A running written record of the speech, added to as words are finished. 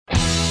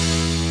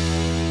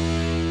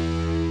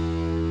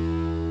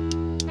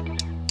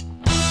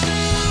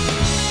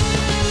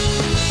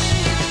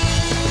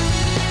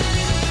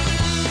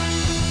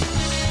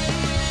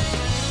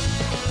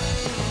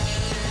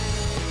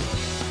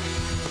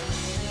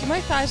Do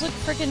my thighs look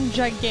freaking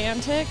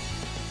gigantic?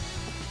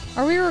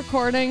 Are we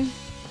recording?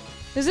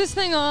 Is this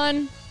thing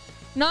on?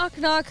 Knock,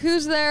 knock,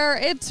 who's there?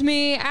 It's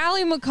me,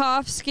 Allie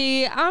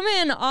Makovsky. I'm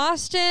in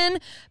Austin,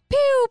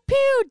 pew,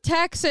 pew,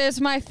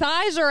 Texas. My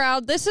thighs are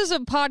out. This is a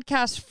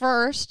podcast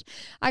first.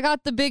 I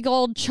got the big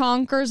old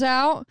chonkers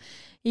out.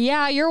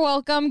 Yeah, you're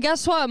welcome.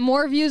 Guess what?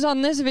 More views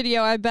on this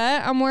video, I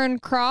bet. I'm wearing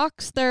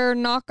Crocs. They're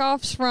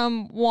knockoffs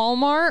from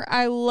Walmart.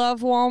 I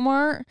love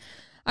Walmart.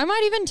 I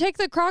might even take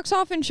the Crocs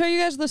off and show you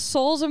guys the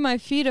soles of my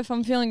feet if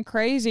I'm feeling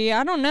crazy.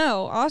 I don't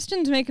know.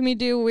 Austin's making me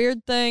do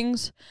weird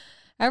things.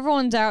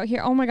 Everyone's out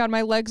here. Oh my God,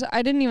 my legs.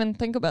 I didn't even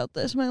think about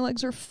this. My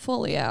legs are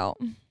fully out.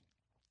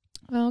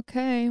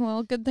 Okay,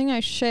 well, good thing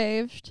I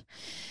shaved.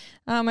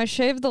 I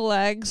shaved the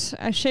legs.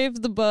 I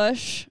shaved the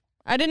bush.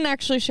 I didn't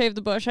actually shave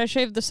the bush. I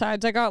shaved the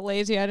sides. I got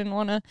lazy. I didn't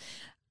want to.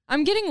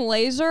 I'm getting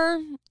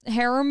laser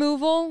hair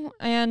removal,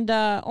 and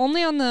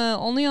only on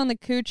the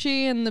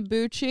coochie and the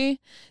boochie.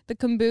 The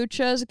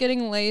kombucha is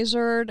getting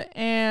lasered,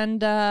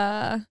 and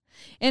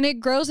it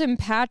grows in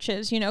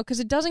patches, you know, because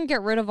it doesn't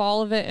get rid of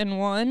all of it in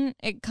one.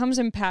 It comes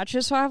in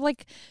patches, so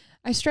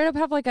I straight up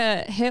have like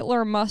a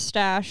Hitler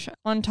mustache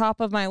on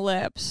top of my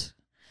lips.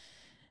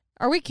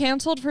 Are we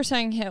canceled for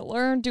saying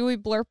Hitler? Do we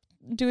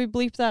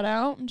bleep that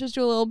out? Just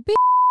do a little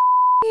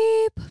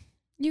beep.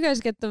 You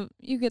guys get the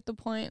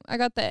point. I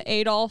got the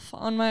Adolf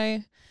on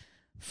my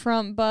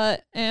front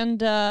butt,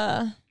 and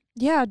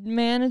yeah,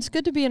 man, it's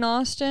good to be in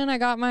Austin. I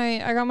got my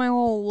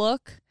whole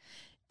look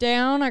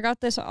down. I got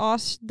this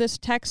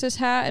Texas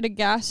hat at a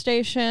gas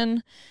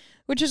station,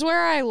 which is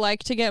where I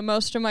like to get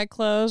most of my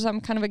clothes. I'm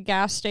kind of a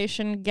gas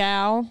station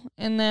gal.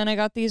 And then I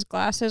got these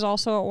glasses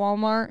also at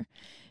Walmart.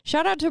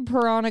 Shout out to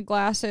Piranha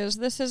glasses.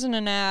 This isn't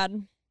an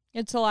ad.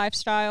 It's a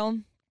lifestyle.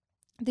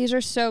 These are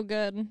so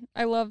good.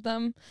 I love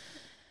them.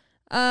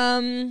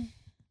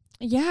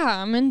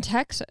 Yeah, I'm in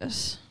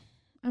Texas.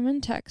 I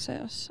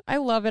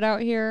love it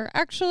out here.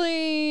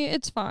 Actually,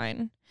 it's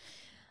fine.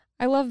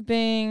 I love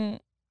being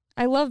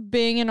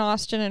in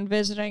Austin and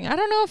visiting. I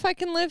don't know if I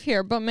can live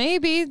here, but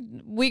maybe.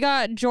 We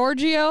got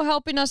Giorgio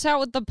helping us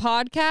out with the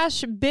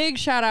podcast. Big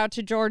shout out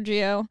to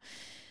Giorgio.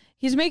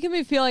 He's making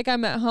me feel like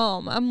I'm at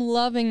home. I'm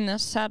loving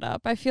this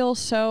setup. I feel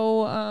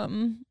so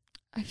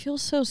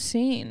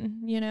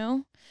seen, you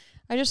know?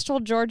 I just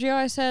told Giorgio,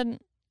 I said,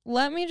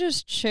 let me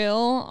just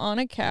chill on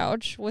a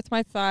couch with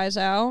my thighs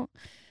out,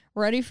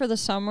 ready for the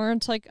summer.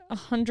 It's like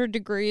 100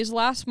 degrees.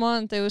 Last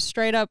month, it was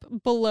straight up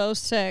below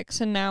 6,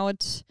 and now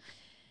it's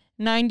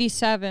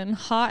 97,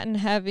 hot and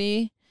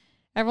heavy.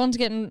 Everyone's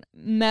getting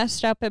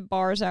messed up at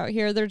bars out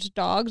here. There's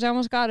dogs. I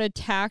almost got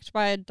attacked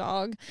by a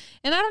dog.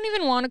 And I don't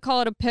even want to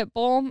call it a pit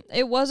bull.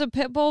 It was a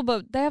pit bull,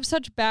 but they have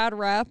such bad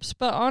reps.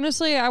 But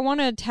honestly, I want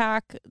to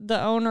attack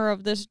the owner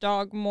of this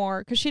dog more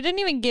because she didn't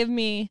even give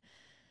me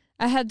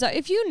a heads up.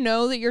 If you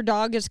know that your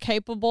dog is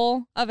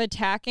capable of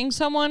attacking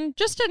someone,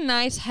 just a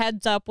nice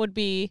heads up would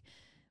be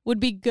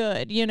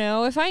good, you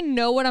know? If I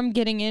know what I'm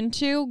getting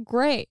into,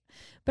 great.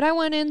 But I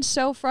went in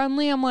so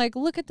friendly. I'm like,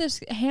 look at this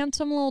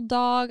handsome little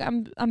dog.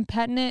 I'm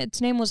petting it.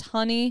 Its name was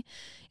Honey.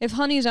 If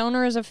Honey's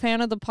owner is a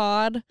fan of the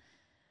pod,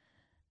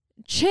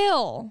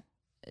 chill.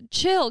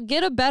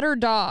 Get a better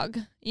dog,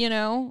 you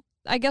know?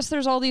 I guess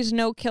there's all these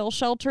no-kill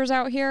shelters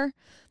out here.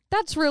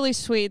 That's really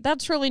sweet.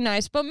 That's really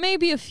nice. But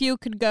maybe a few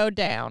could go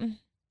down.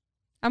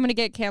 I'm going to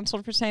get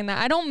canceled for saying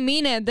that. I don't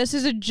mean it. This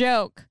is a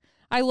joke.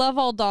 I love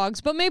all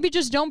dogs. But maybe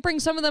just don't bring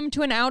some of them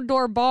to an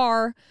outdoor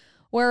bar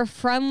where a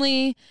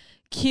friendly,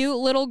 cute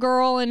little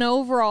girl in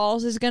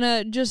overalls is going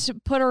to just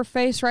put her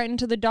face right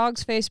into the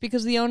dog's face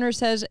because the owner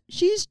says,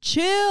 she's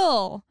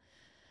chill.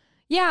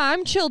 Yeah,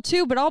 I'm chill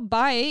too, but I'll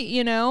bite,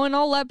 you know, and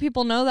I'll let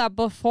people know that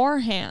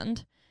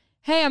beforehand.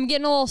 Hey, I'm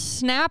getting a little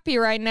snappy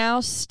right now.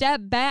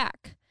 Step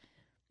back.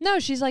 No,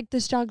 she's like,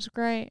 this dog's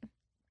great.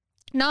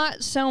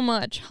 Not so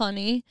much,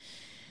 Honey.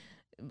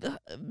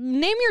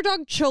 Name your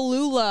dog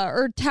Cholula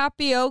or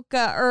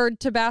Tapioca or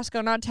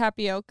Tabasco, not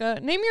Tapioca.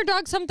 Name your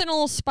dog something a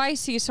little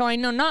spicy so I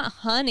know, not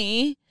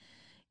Honey.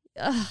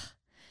 Ugh.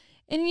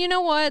 And you know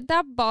what?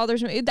 That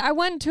bothers me.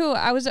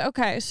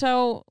 Okay,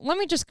 so let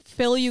me just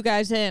fill you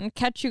guys in,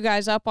 catch you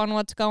guys up on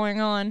what's going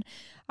on.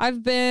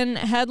 I've been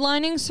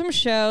headlining some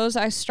shows.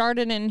 I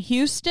started in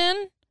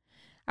Houston.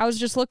 I was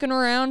just looking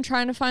around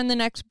trying to find the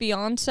next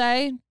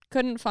Beyonce.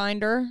 Couldn't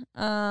find her.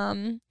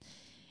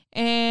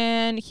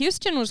 And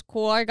Houston was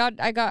cool. I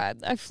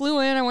flew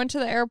in, I went to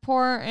the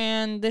airport,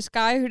 and this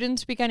guy who didn't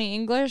speak any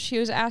English, he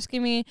was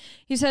asking me,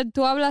 he said,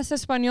 ¿Tú hablas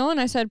español?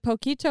 And I said,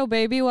 poquito,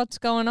 baby, what's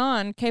going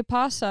on? ¿Qué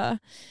pasa?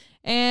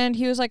 And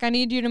he was like, I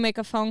need you to make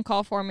a phone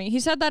call for me.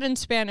 He said that in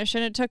Spanish,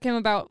 and it took him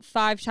about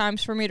 5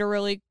 times for me to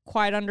really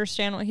quite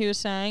understand what he was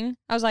saying.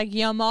 I was like,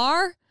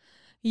 llamar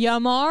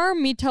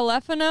mi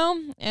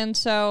teléfono. And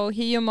so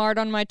he llamar'd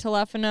on my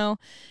teléfono.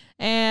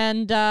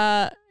 And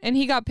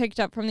he got picked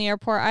up from the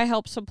airport. I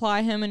helped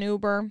supply him an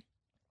Uber.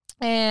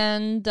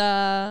 And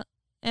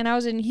and I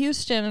was in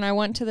Houston, and I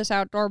went to this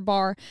outdoor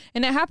bar,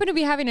 and it happened to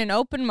be having an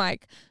open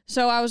mic.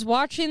 So I was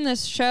watching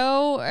this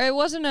show. It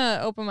wasn't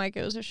an open mic,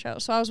 it was a show.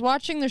 So I was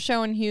watching the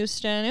show in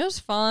Houston. It was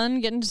fun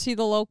getting to see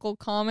the local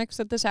comics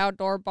at this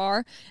outdoor bar,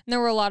 and there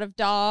were a lot of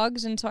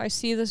dogs, and so I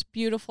see this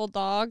beautiful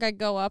dog. I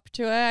go up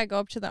to it. I go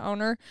up to the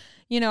owner.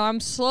 You know, I'm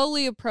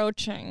slowly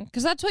approaching,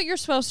 because that's what you're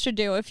supposed to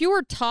do. If you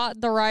were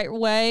taught the right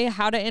way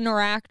how to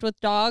interact with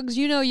dogs,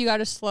 you know you got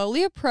to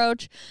slowly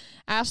approach,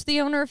 ask the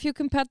owner if you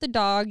can pet the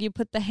dog. You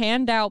put the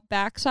hand out,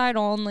 backside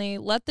only,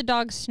 let the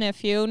dog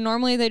sniff you.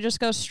 Normally they just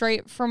go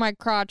straight for my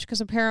crotch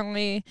because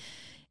apparently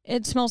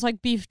it smells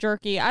like beef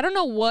jerky. I don't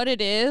know what it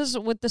is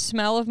with the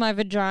smell of my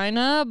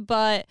vagina,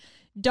 but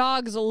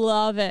dogs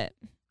love it.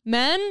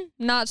 Men,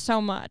 not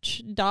so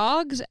much.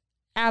 Dogs,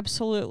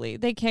 absolutely.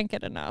 They can't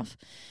get enough.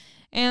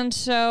 And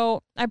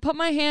so I put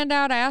my hand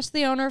out. I asked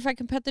the owner if I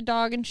can pet the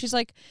dog, and she's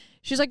like,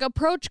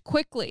 approach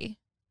quickly.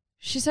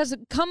 She says,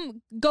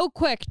 go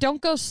quick.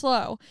 Don't go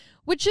slow,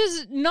 which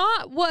is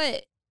not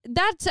what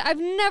I've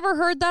never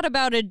heard that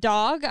about a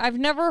dog. I've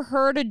never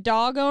heard a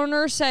dog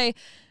owner say,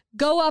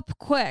 go up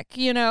quick,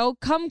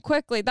 come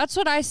quickly. That's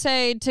what I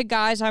say to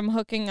guys I'm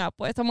hooking up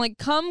with. I'm like,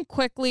 come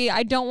quickly.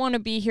 I don't want to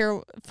be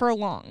here for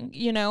long,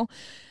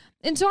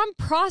 And so I'm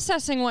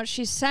processing what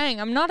she's saying.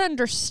 I'm not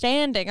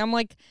understanding. I'm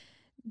like,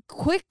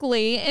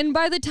 quickly, and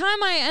by the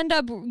time I end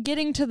up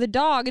getting to the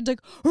dog, it's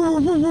like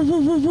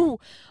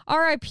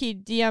R.I.P.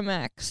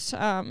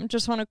 DMX.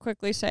 Just want to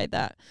quickly say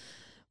that.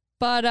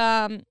 But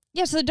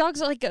so the dog's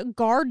like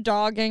guard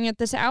dogging at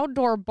this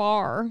outdoor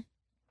bar,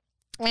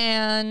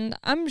 and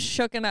I'm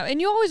shooken up. And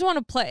you always want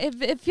to play.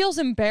 It feels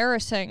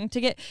embarrassing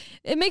to get.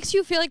 It makes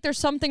you feel like there's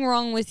something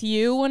wrong with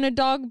you when a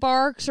dog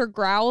barks or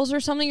growls or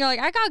something. You're like,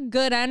 I got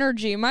good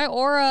energy. My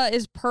aura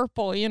is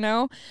purple.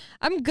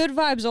 I'm good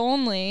vibes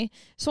only.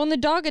 So when the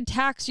dog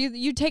attacks you,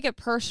 you take it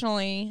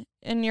personally,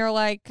 and you're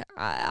like,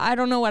 I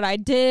don't know what I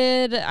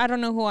did. I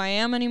don't know who I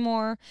am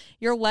anymore.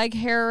 Your leg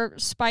hair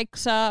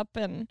spikes up,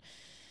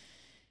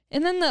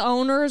 and then the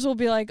owners will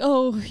be like,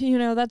 oh,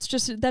 that's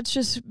just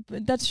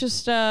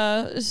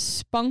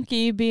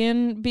Spunky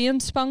being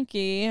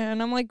Spunky.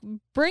 And I'm like,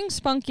 bring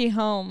Spunky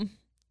home.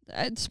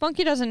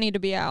 Spunky doesn't need to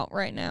be out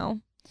right now.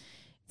 It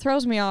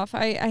throws me off.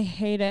 I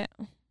hate it.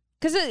 And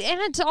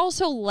it's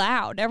also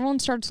loud. Everyone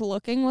starts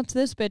looking. What's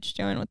this bitch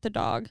doing with the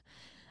dog?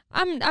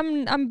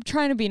 I'm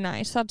trying to be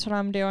nice. That's what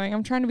I'm doing.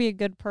 I'm trying to be a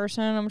good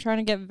person. I'm trying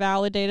to get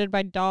validated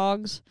by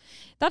dogs.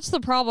 That's the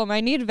problem.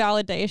 I need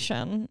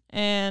validation,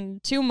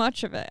 and too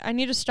much of it. I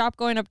need to stop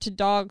going up to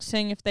dogs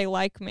saying if they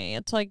like me.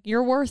 It's like,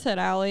 you're worth it,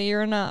 Allie.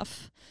 You're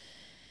enough.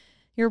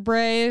 You're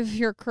brave.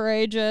 You're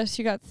courageous.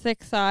 You got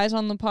thick thighs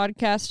on the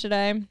podcast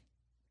today.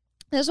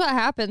 This is what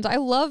happens. I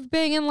love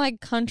being in like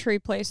country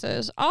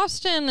places.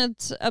 Austin,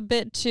 it's a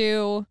bit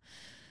too,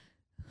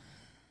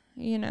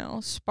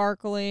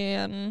 sparkly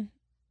and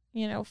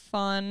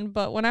fun.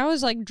 But when I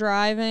was like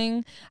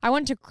driving, I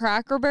went to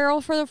Cracker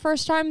Barrel for the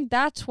first time.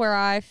 That's where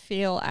I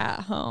feel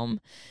at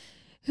home.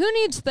 Who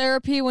needs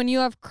therapy when you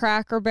have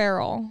Cracker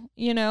Barrel?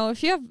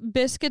 If you have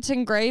biscuits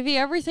and gravy,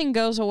 everything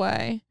goes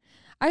away.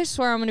 I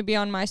swear I'm going to be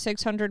on my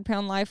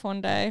 600-pound life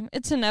one day.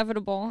 It's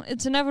inevitable.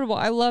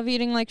 I love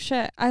eating like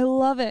shit. I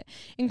love it.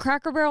 And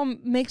Cracker Barrel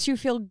makes you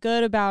feel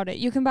good about it.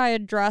 You can buy a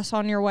dress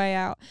on your way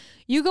out.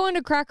 You go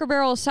into Cracker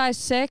Barrel a size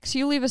 6,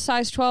 you leave a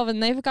size 12,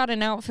 and they've got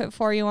an outfit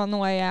for you on the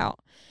way out.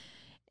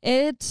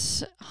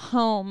 It's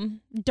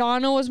home.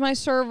 Donna was my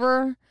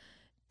server.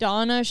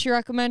 Donna, she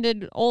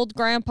recommended Old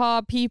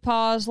Grandpa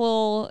Peepaw's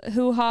little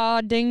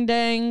hoo-ha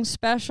ding-dang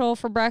special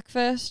for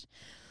breakfast.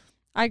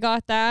 I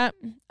got that.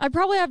 I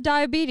probably have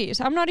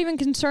diabetes. I'm not even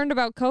concerned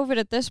about COVID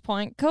at this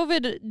point.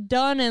 COVID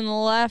done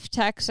and left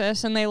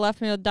Texas, and they left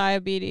me with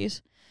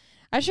diabetes.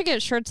 I should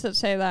get shirts that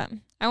say that.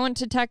 I went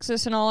to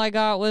Texas, and all I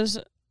got was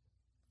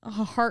a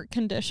heart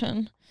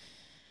condition.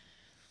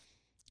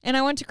 And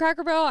I went to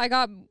Cracker Barrel. I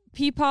got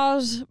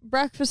Peepaw's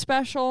breakfast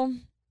special.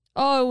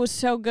 Oh, it was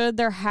so good.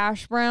 Their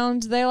hash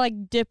browns, they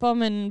like dip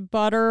them in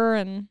butter,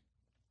 and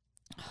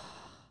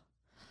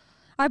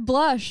I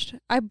blushed.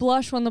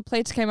 When the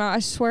plates came out. I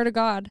swear to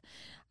God.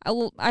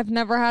 I've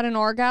never had an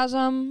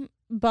orgasm,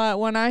 but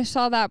when I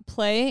saw that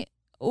plate,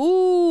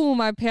 ooh,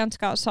 my pants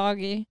got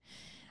soggy.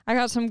 I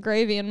got some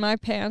gravy in my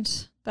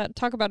pants.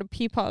 Talk about a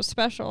Peepaw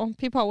special.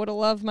 Peepaw would have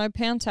loved my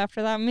pants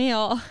after that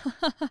meal.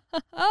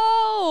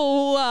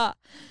 Oh,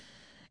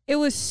 it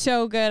was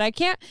so good.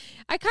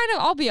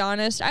 I'll be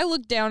honest, I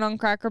look down on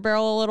Cracker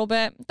Barrel a little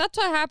bit. That's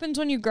what happens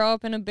when you grow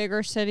up in a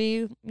bigger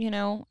city.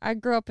 I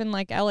grew up in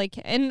like LA,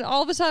 and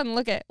all of a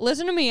sudden,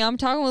 listen to me. I'm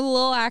talking with a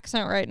little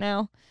accent right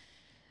now.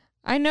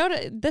 I know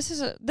this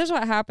is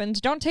what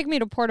happens. Don't take me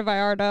to Puerto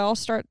Vallarta. I'll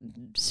start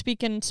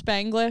speaking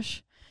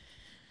Spanglish,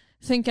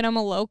 thinking I'm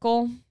a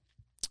local.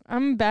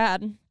 I'm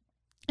bad.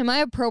 Am I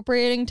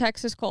appropriating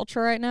Texas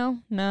culture right now?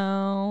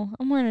 No.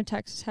 I'm wearing a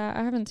Texas hat.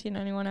 I haven't seen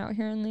anyone out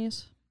here in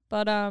these.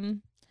 But,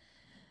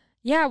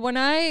 yeah,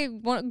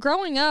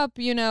 growing up,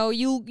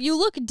 you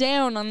look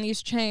down on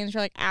these chains.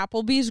 You're like,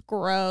 Applebee's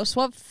gross.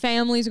 What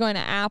family's going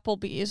to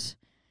Applebee's?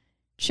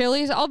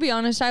 Chili's? I'll be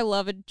honest, I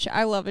love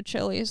a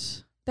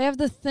Chili's. They have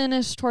the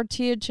thinnest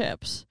tortilla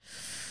chips.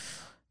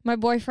 My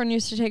boyfriend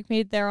used to take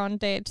me there on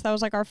dates. That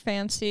was like our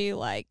fancy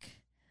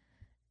like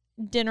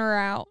dinner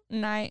out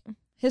night.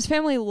 His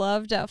family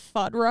loved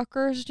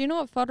Fuddruckers. Do you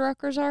know what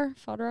Fuddruckers are?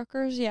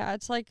 Fuddruckers? Yeah,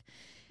 it's kind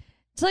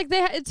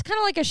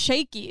of like a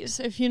Shakey's,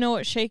 if you know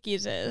what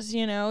Shakey's is.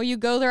 You know, you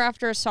go there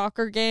after a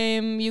soccer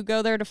game. You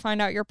go there to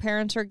find out your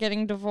parents are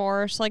getting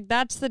divorced. Like,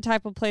 that's the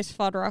type of place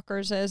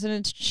Fuddruckers is, and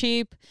it's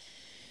cheap.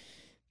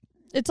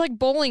 It's like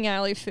bowling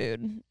alley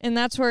food, and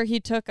that's where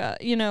he took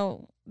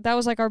that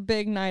was like our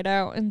big night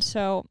out. And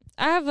so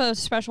I have a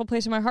special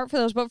place in my heart for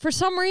those, but for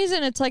some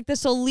reason it's like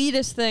this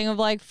elitist thing of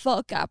like,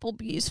 fuck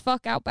Applebee's,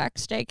 fuck Outback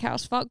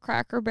Steakhouse, fuck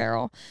Cracker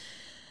Barrel.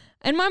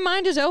 And my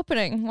mind is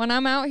opening when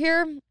I'm out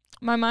here.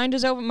 My mind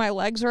is open. My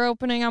legs are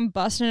opening. I'm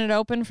busting it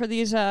open for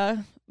these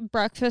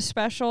breakfast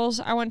specials.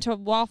 I went to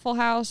Waffle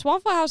House.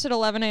 Waffle House at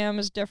 11 a.m.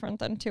 is different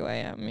than 2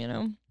 a.m., you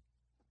know.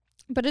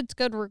 But it's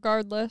good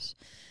regardless.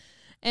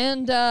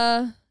 And,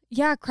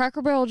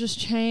 Cracker Barrel just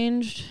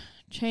changed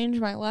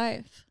my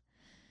life.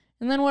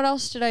 And then what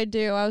else did I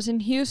do? I was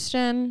in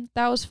Houston.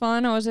 That was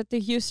fun. I was at the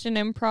Houston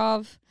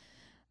Improv.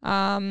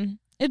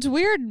 It's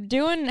weird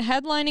doing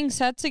headlining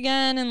sets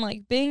again and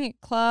like being at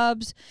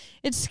clubs.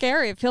 It's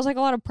scary. It feels like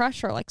a lot of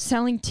pressure, like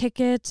selling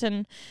tickets,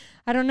 and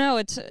I don't know.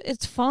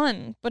 It's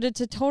fun, but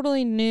it's a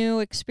totally new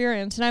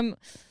experience. And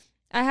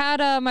I had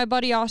my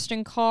buddy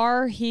Austin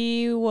Carr.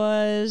 He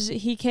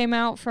came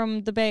out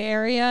from the Bay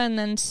Area, and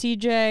then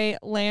CJ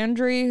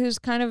Landry, who's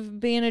kind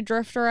of being a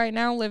drifter right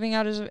now, living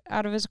out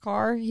of his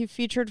car. He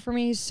featured for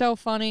me. He's so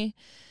funny.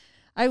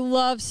 I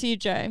love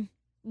CJ.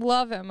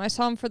 Love him. I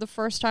saw him for the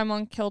first time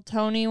on Kill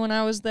Tony when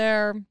I was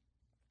there,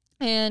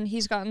 and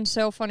he's gotten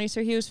so funny.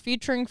 So he was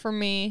featuring for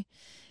me,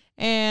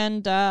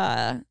 and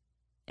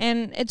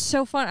it's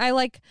so fun.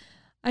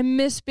 I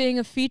miss being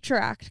a feature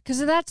act because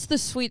that's the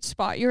sweet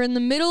spot. You're in the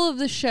middle of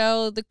the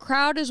show. The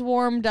crowd is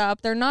warmed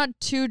up. They're not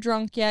too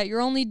drunk yet.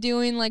 You're only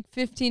doing like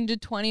 15 to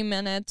 20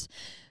 minutes.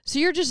 So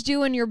you're just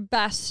doing your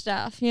best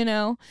stuff, you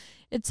know?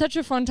 It's such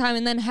a fun time.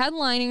 And then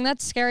headlining,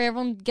 that's scary.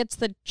 Everyone gets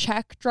the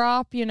check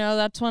drop, you know?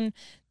 That's when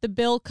the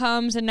bill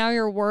comes and now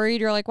you're worried.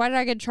 You're like, why did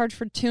I get charged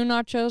for 2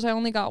 nachos? I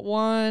only got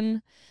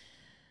 1.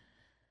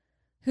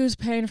 Who's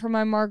paying for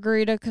my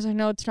margarita? Because I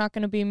know it's not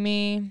going to be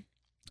me.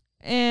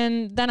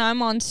 And then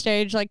I'm on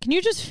stage like, can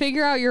you just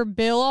figure out your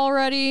bill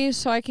already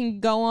so I can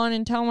go on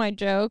and tell my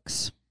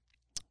jokes?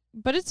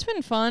 But it's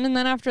been fun. And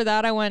then after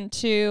that, I went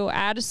to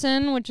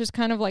Addison, which is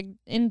kind of like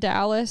in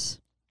Dallas.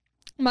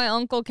 My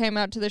uncle came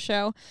out to the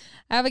show.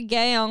 I have a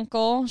gay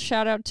uncle.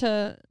 Shout out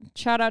to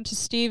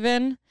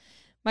Steven.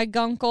 My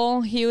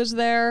gunkle, he was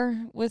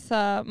there with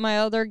my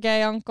other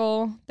gay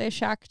uncle. They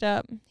shacked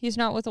up. He's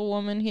not with a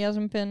woman.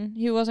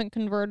 He wasn't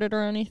converted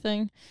or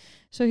anything.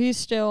 So he's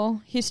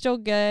still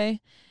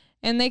gay.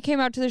 And they came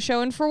out to the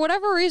show, and for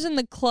whatever reason,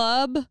 the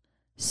club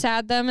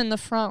sat them in the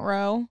front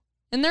row.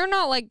 And they're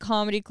not like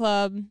comedy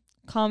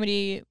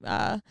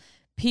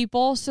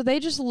people, so they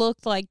just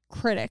looked like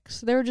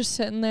critics. They were just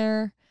sitting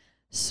there,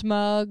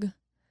 smug.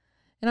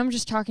 And I'm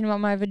just talking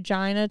about my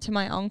vagina to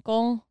my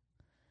uncle.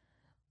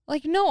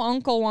 Like, no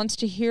uncle wants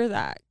to hear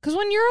that. Because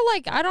when you're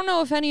like, I don't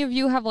know if any of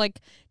you have like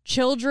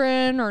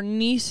children or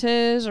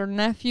nieces or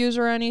nephews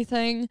or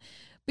anything,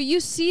 but you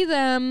see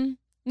them.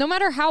 No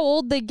matter how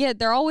old they get,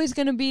 they're always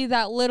going to be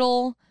that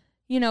little,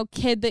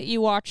 kid that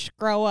you watched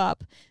grow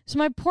up. So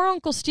my poor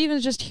Uncle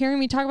Steven's just hearing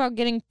me talk about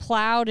getting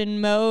plowed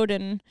and mowed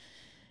and,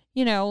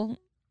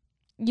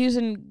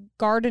 using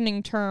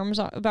gardening terms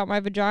about my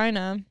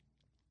vagina.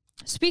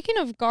 Speaking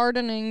of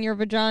gardening your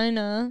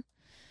vagina,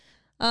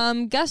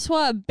 guess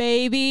what,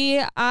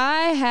 baby? I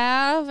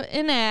have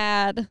an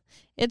ad.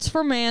 It's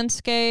for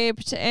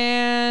Manscaped,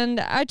 and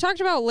I talked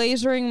about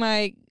lasering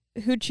my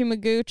hoochie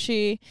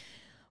magoochie,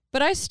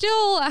 but I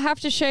still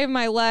have to shave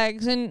my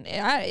legs, and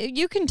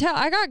you can tell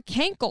I got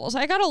cankles.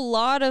 I got a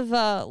lot of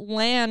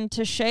land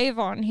to shave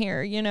on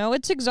here,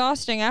 It's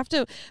exhausting. I have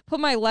to put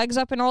my legs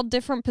up in all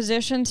different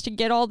positions to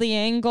get all the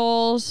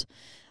angles.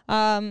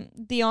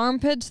 The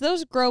armpits,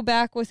 those grow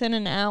back within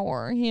an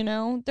hour,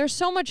 There's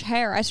so much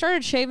hair. I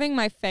started shaving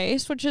my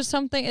face, which is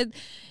something...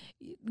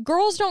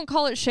 girls don't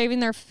call it shaving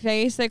their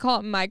face. They call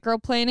it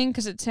microplaning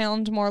because it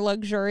sounds more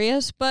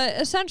luxurious. But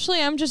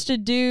essentially, I'm just a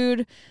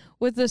dude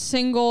with a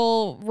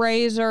single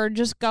razor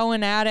just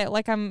going at it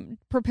like I'm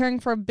preparing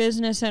for a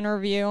business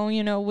interview,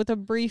 with a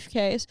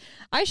briefcase.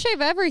 I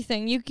shave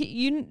everything.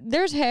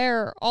 There's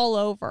hair all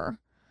over.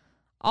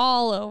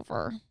 All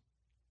over.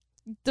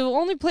 The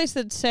only place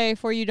that's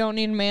safe where you don't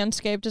need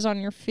Manscaped is on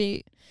your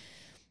feet.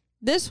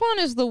 This one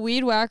is the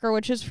Weed Whacker,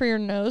 which is for your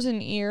nose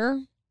and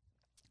ear.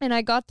 And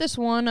I got this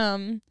one,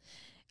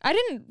 I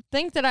didn't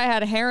think that I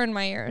had hair in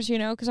my ears,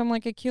 because I'm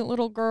like a cute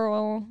little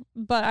girl.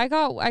 But I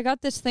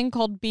got this thing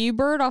called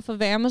Bee-Bird off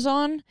of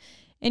Amazon,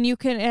 and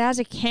it has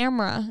a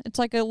camera. It's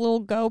like a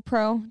little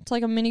GoPro. It's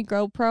like a mini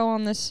GoPro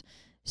on this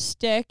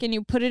stick, and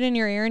you put it in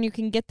your ear, and you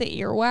can get the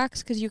earwax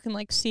because you can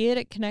like see it.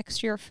 It connects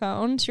to your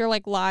phone, so you're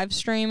like live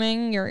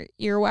streaming your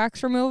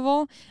earwax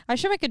removal. I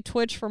should make a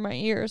Twitch for my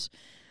ears.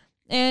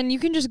 and you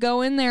can just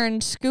go in there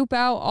and scoop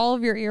out all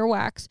of your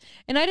earwax.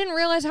 And I didn't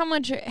realize how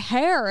much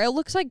hair. It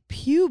looks like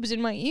pubes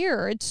in my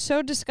ear. It's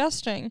so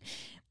disgusting.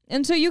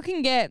 And so you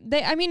can get,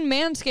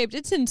 Manscaped,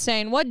 it's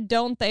insane. What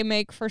don't they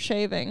make for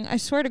shaving? I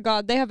swear to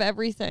God, they have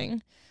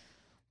everything.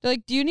 They're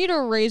like, do you need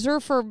a razor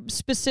for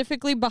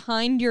specifically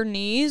behind your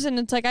knees? And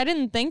it's like, I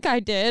didn't think I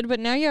did, but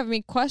now you have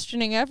me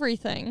questioning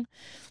everything.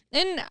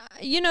 And,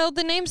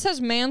 the name says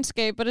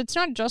Manscaped, but it's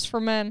not just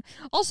for men.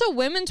 Also,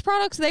 women's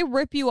products, they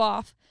rip you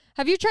off.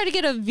 Have you tried to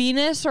get a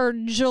Venus or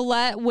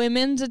Gillette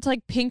women's? It's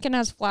like pink and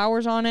has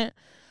flowers on it.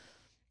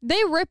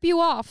 They rip you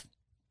off.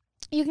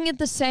 You can get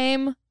the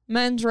same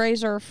men's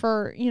razor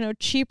for,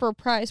 cheaper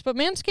price. But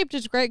Manscaped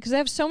is great because they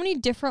have so many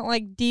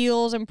different,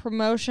 deals and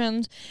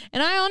promotions.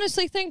 And I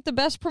honestly think the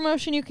best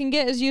promotion you can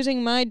get is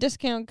using my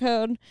discount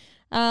code.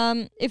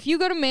 If you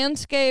go to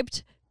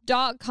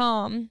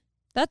manscaped.com,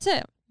 that's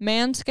it.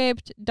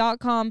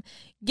 Manscaped.com.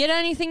 Get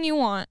anything you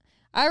want.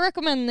 I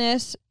recommend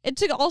this.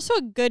 It's also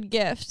a good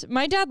gift.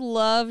 My dad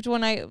loves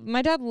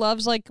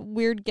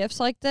weird gifts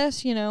like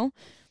this, And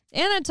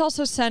it's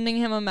also sending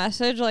him a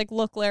message like,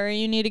 look, Larry,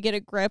 you need to get a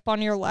grip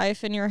on your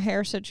life and your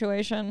hair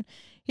situation.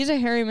 He's a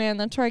hairy man.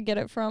 That's where I get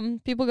it from.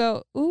 People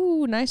go,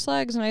 ooh, nice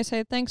legs. And I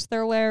say, thanks,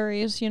 they're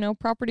Larry's,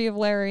 property of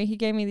Larry. He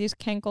gave me these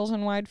cankles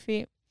and wide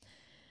feet.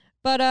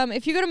 But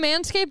if you go to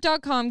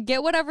manscaped.com,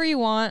 get whatever you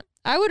want.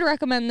 I would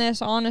recommend this,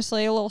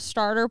 honestly, a little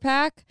starter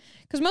pack,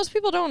 because most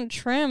people don't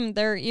trim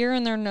their ear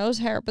and their nose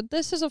hair, but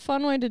this is a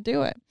fun way to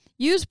do it.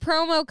 Use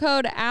promo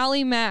code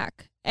AliMac,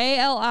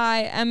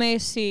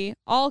 ALIMAC,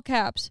 all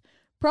caps.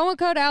 Promo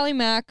code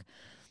AliMac,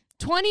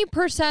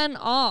 20%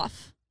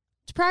 off.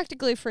 It's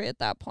practically free at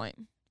that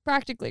point.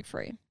 Practically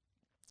free.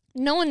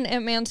 No one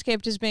at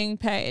Manscaped is being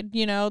paid.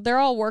 They're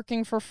all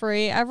working for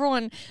free.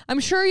 Everyone, I'm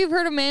sure you've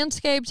heard a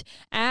Manscaped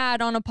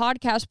ad on a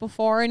podcast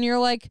before, and you're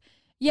like,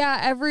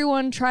 yeah,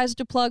 everyone tries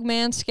to plug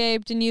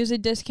Manscaped and use a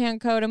discount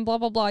code and blah,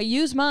 blah, blah.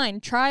 Use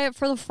mine. Try it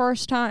for the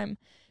first time.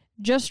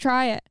 Just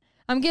try it.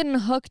 I'm getting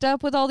hooked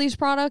up with all these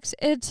products.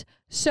 It's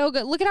so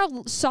good. Look at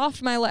how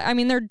soft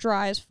they're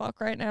dry as fuck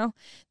right now.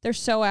 They're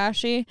so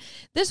ashy.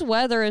 This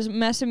weather is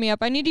messing me up.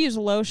 I need to use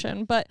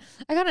lotion, but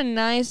I got a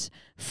nice,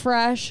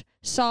 fresh,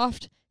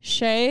 soft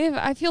shave.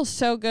 I feel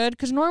so good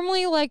because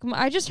normally,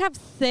 I just have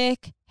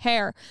thick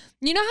hair.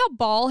 You know how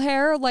ball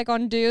hair,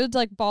 on dudes,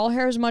 ball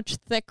hair is much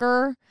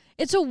thicker?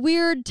 It's a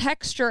weird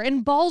texture,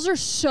 and balls are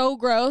so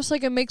gross.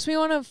 It makes me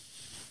want to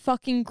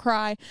fucking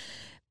cry.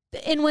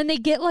 And when they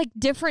get,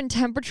 different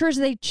temperatures,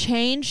 they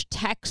change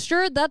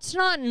texture. That's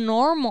not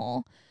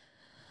normal.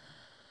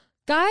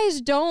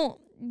 Guys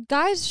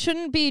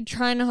shouldn't be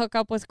trying to hook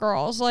up with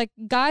girls.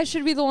 Guys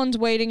should be the ones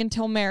waiting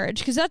until marriage,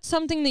 because that's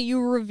something that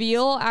you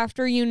reveal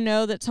after you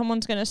know that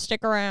someone's going to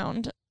stick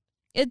around.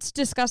 It's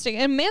disgusting.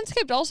 And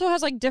Manscaped also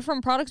has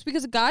different products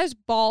because guys'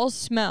 balls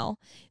smell.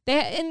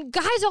 And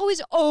guys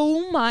always,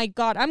 oh my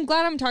God, I'm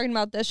glad I'm talking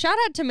about this. Shout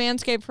out to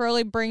Manscaped for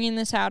really bringing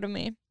this out of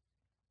me.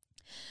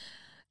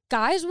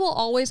 Guys will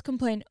always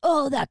complain,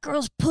 oh, that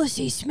girl's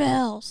pussy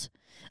smells.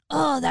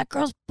 Oh, that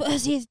girl's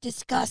pussy is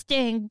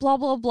disgusting, blah,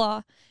 blah,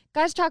 blah.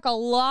 Guys talk a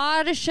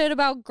lot of shit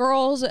about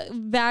girls'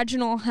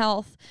 vaginal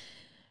health.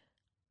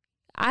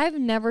 I've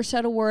never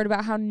said a word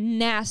about how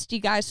nasty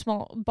guys'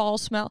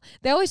 balls smell.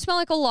 They always smell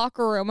like a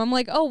locker room. I'm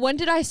like, oh, when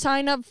did I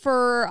sign up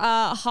for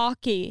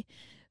hockey?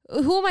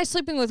 Who am I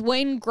sleeping with?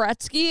 Wayne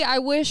Gretzky? I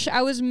wish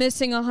I was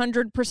missing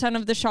 100%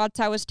 of the shots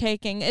I was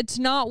taking. It's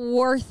not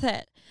worth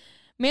it.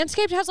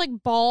 Manscaped has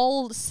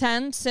ball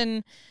scents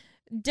and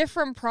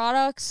different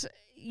products.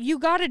 You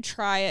gotta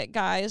try it,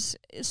 guys.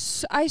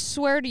 I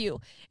swear to you.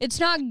 It's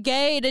not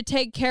gay to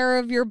take care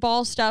of your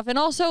ball stuff. And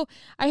also,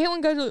 I hate when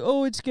guys are like,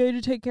 oh, it's gay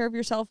to take care of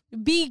yourself.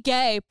 Be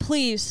gay,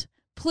 please.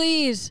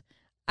 Please.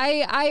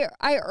 I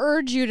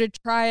urge you to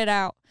try it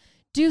out.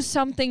 Do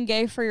something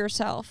gay for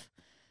yourself.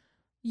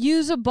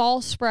 Use a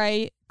ball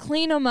spray.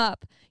 Clean them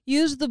up.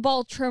 Use the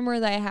ball trimmer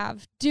they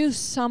have. Do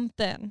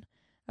something.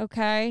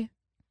 Okay?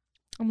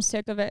 I'm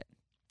sick of it.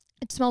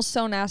 It smells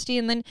so nasty.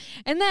 And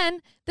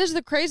then this is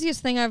the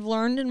craziest thing I've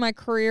learned in my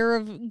career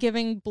of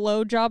giving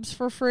blowjobs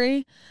for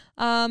free.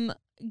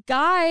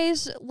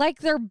 Guys like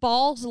their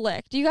balls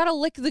licked. You got to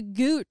lick the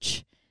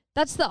gooch.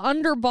 That's the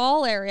under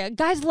ball area.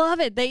 Guys love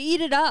it. They eat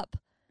it up.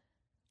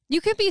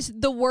 You could be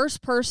the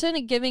worst person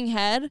at giving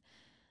head.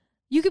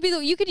 You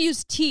could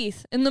use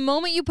teeth. And the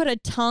moment you put a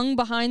tongue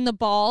behind the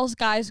balls,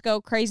 guys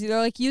go crazy. They're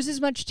like, use as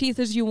much teeth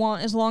as you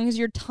want as long as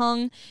your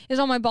tongue is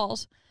on my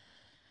balls.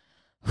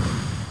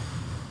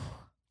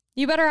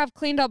 You better have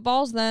cleaned up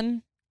balls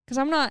then, because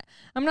I'm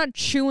not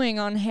chewing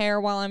on hair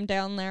while I'm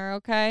down there,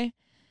 okay?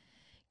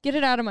 Get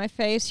it out of my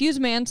face. Use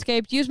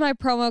Manscaped. Use my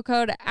promo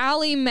code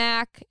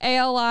AliMac,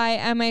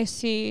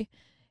 ALIMAC.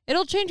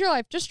 It'll change your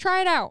life. Just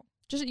try it out.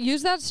 Just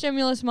use that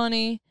stimulus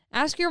money.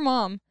 Ask your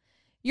mom.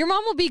 Your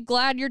mom will be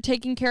glad you're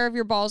taking care of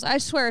your balls. I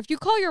swear, if you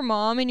call your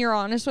mom and you're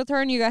honest with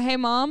her and you go, hey,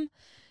 Mom,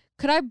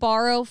 could I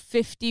borrow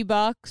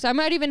 $50? I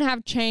might even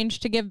have change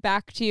to give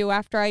back to you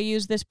after I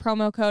use this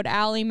promo code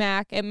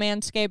AliMac at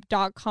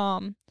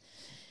manscaped.com.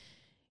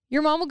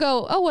 Your mom will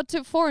go, oh, what's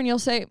it for? And you'll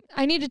say,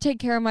 I need to take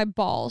care of my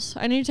balls.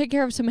 I need to take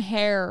care of some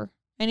hair.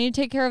 I need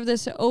to take care of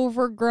this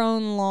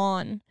overgrown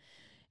lawn.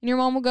 And your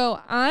mom will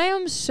go, I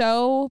am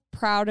so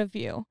proud of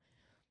you.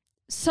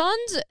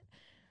 Sons,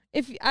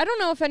 I don't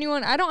know if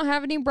anyone, I don't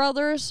have any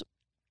brothers,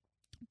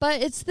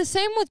 but it's the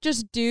same with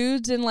just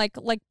dudes and like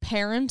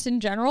parents in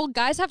general.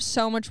 Guys have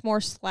so much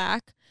more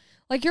slack.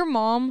 Like your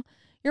mom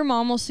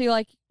will see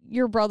like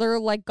your brother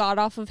like got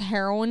off of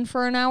heroin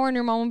for an hour and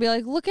your mom will be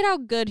like, look at how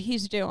good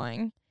he's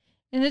doing.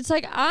 And it's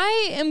like,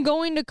 I am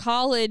going to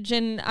college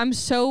and I'm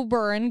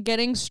sober and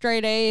getting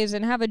straight A's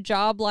and have a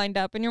job lined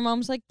up. And your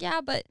mom's like, yeah,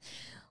 but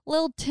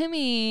little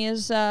Timmy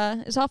is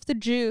off the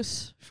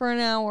juice for an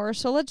hour.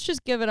 So let's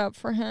just give it up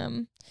for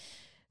him.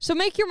 So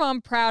make your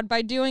mom proud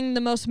by doing the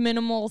most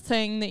minimal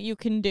thing that you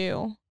can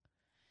do.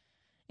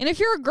 And if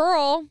you're a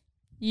girl,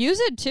 use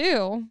it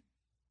too.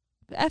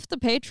 F the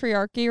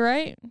patriarchy,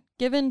 right?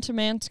 Give in to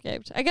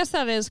Manscaped. I guess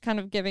that is kind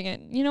of giving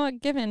it. You know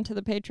what? Give in to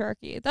the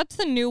patriarchy. That's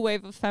the new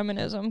wave of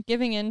feminism.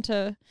 Giving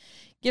into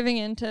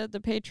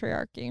the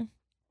patriarchy.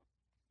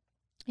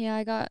 Yeah,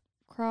 I got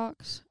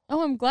Crocs.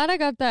 Oh, I'm glad I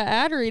got that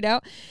ad read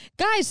out.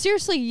 Guys,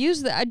 seriously,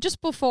 use that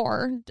just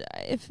before.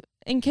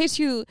 In case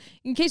you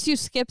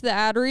skip the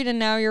ad read and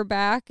now you're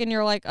back and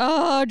you're like,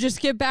 oh,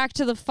 just get back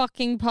to the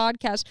fucking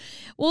podcast.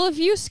 Well, if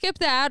you skip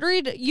the ad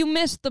read, you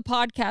missed the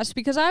podcast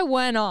because I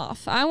went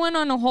off. I went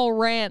on a whole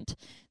rant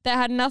that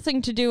had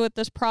nothing to do with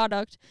this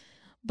product.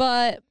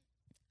 But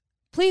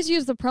please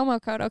use the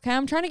promo code, okay?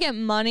 I'm trying to get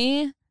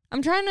money.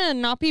 I'm trying to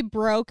not be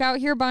broke out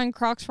here buying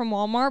Crocs from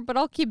Walmart, but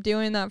I'll keep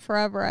doing that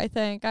forever, I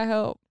think. I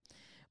hope.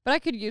 But I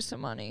could use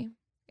some money.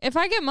 If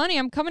I get money,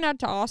 I'm coming out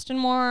to Austin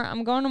more.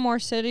 I'm going to more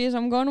cities.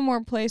 I'm going to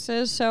more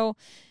places. So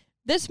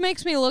this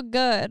makes me look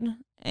good.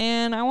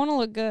 And I want to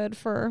look good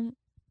for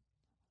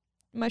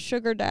my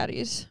sugar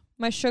daddies,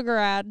 my sugar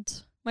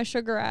ads, my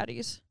sugar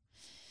addies.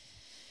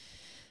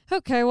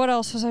 Okay, what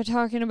else was I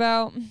talking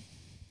about?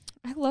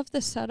 I love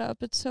this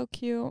setup. It's so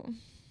cute.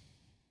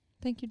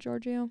 Thank you,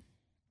 Giorgio.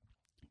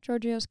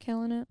 Giorgio's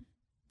killing it.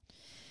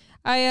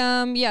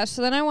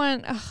 So then I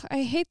went,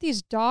 I hate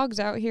these dogs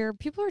out here.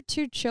 People are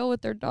too chill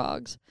with their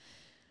dogs.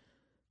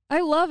 I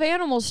love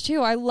animals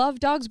too. I love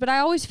dogs, but I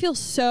always feel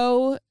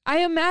I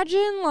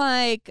imagine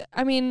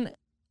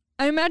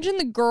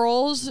the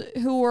girls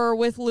who were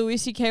with Louis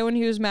C.K. when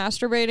he was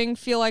masturbating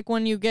feel like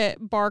when you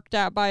get barked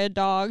at by a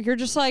dog. You're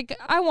just like,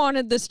 I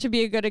wanted this to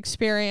be a good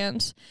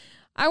experience.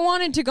 I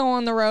wanted to go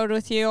on the road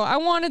with you. I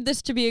wanted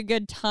this to be a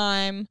good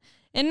time.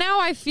 And now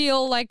I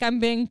feel like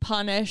I'm being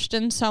punished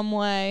in some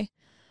way.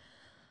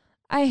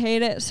 I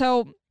hate it.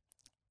 So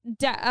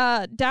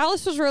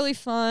Dallas was really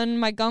fun.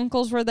 My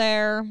gunkles were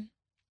there.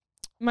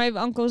 My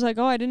uncle was like,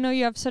 oh, I didn't know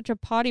you have such a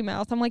potty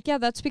mouth. I'm like, yeah,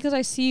 that's because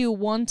I see you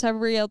once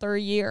every other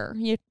year.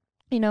 You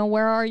know,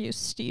 where are you,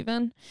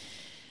 Steven?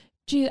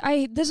 Gee,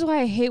 this is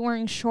why I hate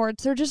wearing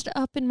shorts. They're just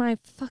up in my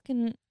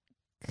fucking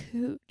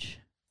cooch.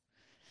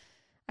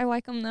 I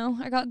like them, though.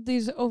 I got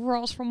these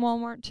overalls from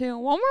Walmart, too.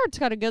 Walmart's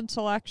got a good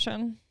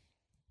selection.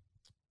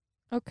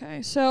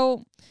 Okay,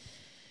 so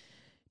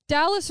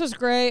Dallas was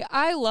great.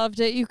 I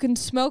loved it. You can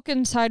smoke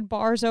inside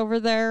bars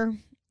over there.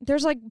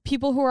 There's like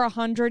people who are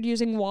 100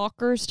 using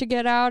walkers to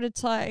get out.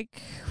 It's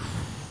like,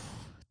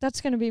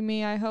 that's going to be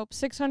me, I hope.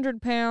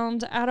 600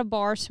 pounds at a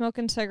bar,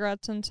 smoking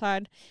cigarettes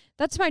inside.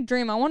 That's my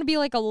dream. I want to be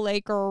like a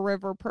lake or a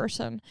river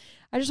person.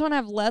 I just want to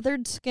have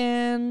leathered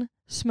skin,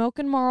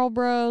 smoking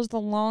Marlboros, the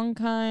long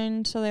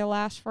kind, so they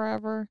last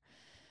forever.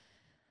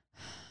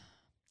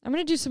 I'm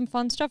going to do some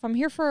fun stuff. I'm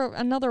here for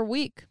another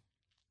week.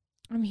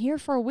 I'm here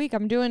for a week.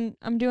 I'm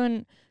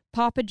doing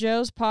Papa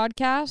Joe's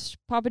podcast,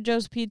 Papa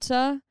Joe's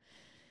Pizza.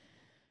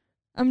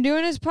 I'm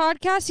doing his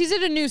podcast. He's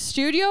at a new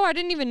studio. I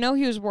didn't even know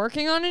he was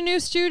working on a new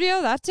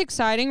studio. That's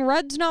exciting.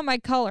 Red's not my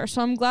color,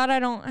 so I'm glad I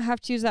don't have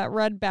to use that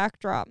red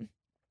backdrop.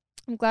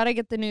 I'm glad I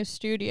get the new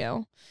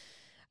studio.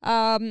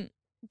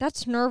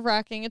 That's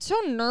nerve-wracking. It's so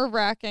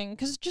nerve-wracking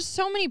because just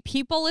so many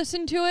people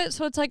listen to it,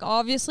 so it's like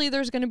obviously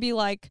there's going to be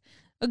like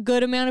a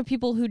good amount of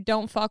people who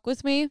don't fuck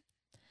with me.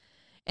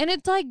 And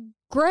it's like,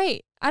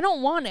 great. I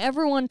don't want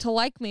everyone to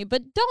like me,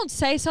 but don't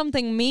say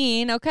something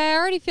mean, okay? I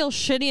already feel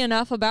shitty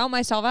enough about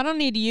myself. I don't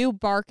need you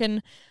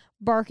barking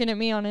at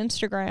me on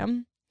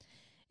Instagram.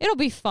 It'll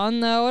be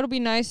fun, though. It'll be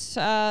nice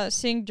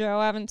seeing Joe.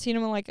 I haven't seen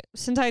him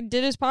since I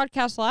did his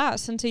podcast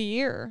last, since a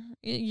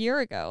year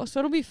ago. So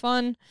it'll be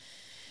fun.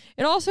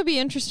 It'll also be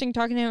interesting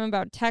talking to him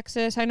about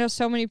Texas. I know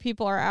so many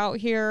people are out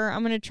here.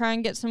 I'm going to try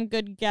and get some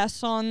good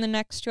guests on the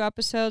next 2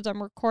 episodes.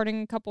 I'm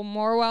recording a couple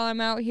more while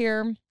I'm out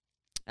here.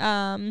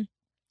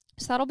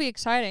 So that'll be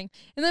exciting.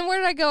 And then where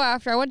did I go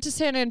after? I went to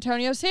San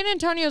Antonio. San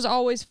Antonio is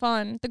always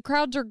fun. The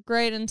crowds are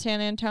great in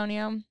San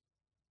Antonio.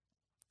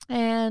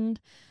 And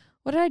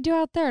what did I do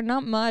out there?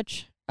 Not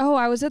much. Oh,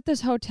 I was at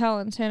this hotel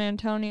in San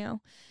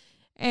Antonio.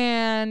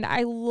 And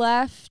I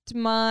left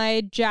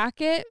my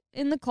jacket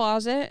in the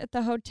closet at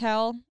the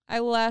hotel. I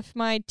left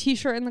my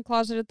t-shirt in the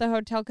closet at the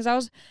hotel because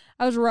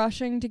I was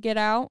rushing to get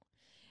out.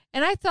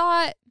 And I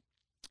thought,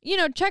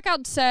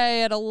 checkout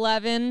say at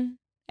 11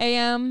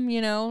 a.m.,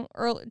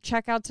 early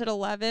checkouts at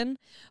 11.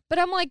 But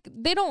I'm like,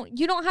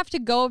 you don't have to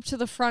go up to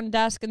the front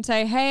desk and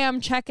say, hey,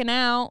 I'm checking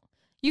out.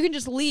 You can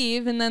just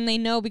leave, and then they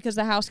know because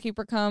the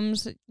housekeeper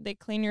comes, they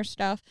clean your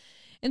stuff.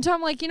 And so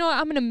I'm like, you know what?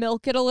 I'm going to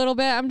milk it a little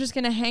bit. I'm just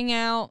going to hang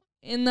out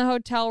in the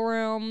hotel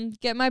room,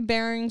 get my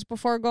bearings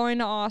before going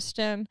to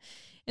Austin.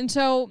 And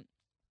so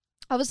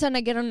all of a sudden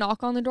I get a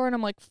knock on the door, and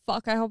I'm like,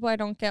 fuck, I hope I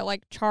don't get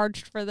like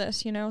charged for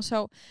this,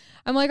 So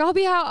I'm like, I'll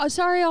be out.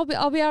 Sorry, I'll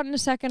be out in a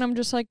second. I'm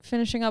just like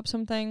finishing up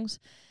some things.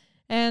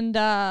 And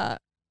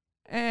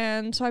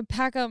so I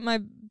pack up my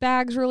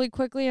bags really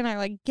quickly, and I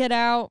like get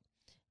out.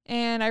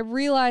 And I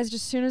realized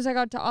as soon as I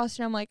got to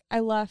Austin, I'm like,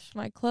 I left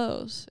my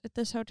clothes at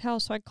this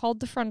hotel. So I called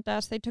the front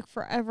desk. They took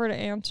forever to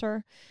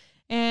answer.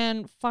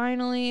 And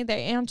finally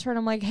they answered.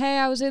 I'm like, hey,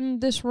 I was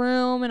in this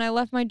room and I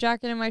left my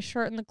jacket and my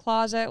shirt in the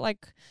closet.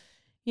 Like,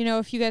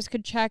 if you guys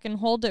could check and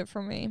hold it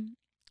for me.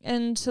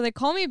 And so they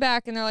call me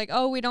back and they're like,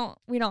 oh, we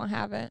don't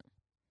have it.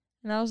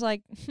 And I was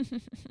like,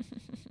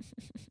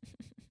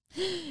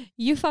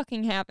 you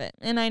fucking have it.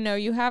 And I know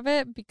you have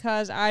it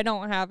because I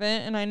don't have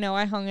it. And I know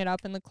I hung it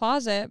up in the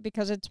closet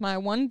because it's my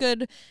one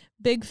good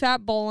big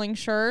fat bowling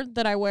shirt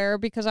that I wear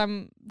because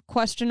I'm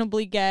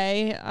questionably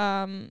gay.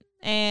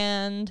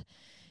 And,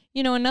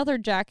 another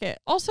jacket.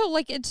 Also,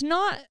 like, it's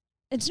not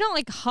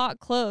like hot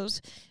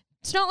clothes.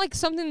 It's not like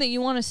something that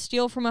you want to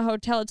steal from a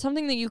hotel. It's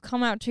something that you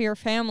come out to your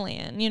family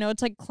in.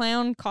 It's like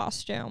clown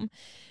costume.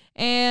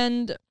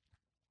 And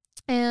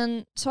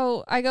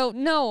so I go,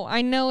 no,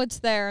 I know it's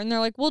there. And they're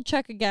like, we'll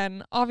check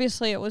again.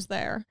 Obviously it was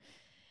there.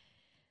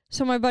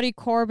 So my buddy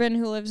Corbin,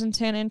 who lives in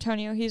San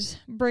Antonio, he's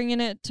bringing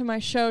it to my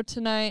show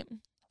tonight.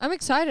 I'm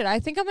excited. I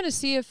think I'm going to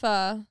see if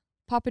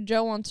Papa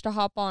Joe wants to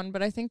hop on,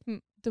 but I think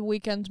the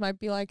weekends might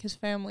be like his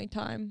family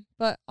time.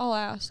 But I'll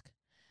ask.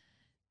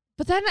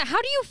 But then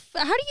how do you,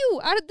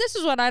 this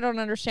is what I don't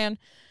understand.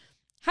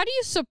 How do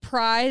you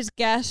surprise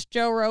guest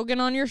Joe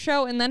Rogan on your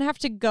show and then have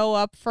to go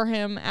up for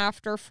him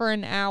after for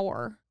an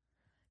hour?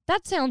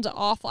 That sounds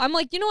awful. I'm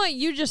like, you know what?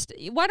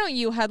 Why don't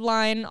you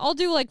headline? I'll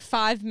do like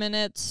 5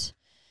 minutes.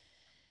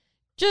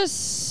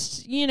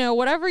 Just,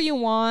 whatever you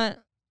want.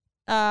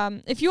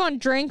 If you want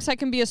drinks, I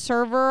can be a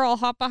server. I'll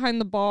hop behind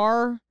the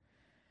bar.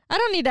 I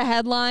don't need a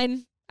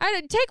headline.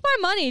 Take my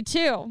money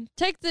too.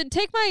 Take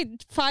my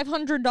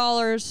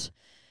 $500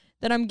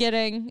 that I'm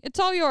getting. It's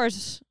all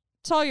yours.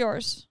 It's all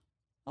yours.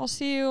 I'll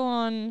see you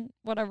on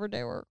whatever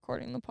day we're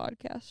recording the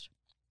podcast.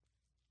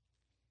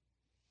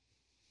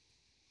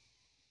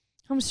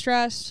 I'm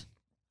stressed.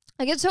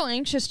 I get so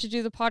anxious to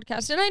do the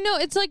podcast. And I know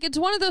it's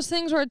one of those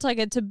things where it's like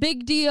it's a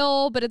big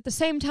deal, but at the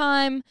same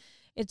time,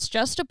 it's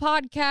just a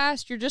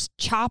podcast. You're just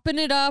chopping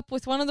it up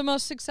with one of the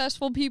most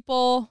successful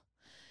people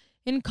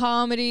in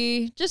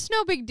comedy. Just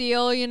no big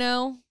deal,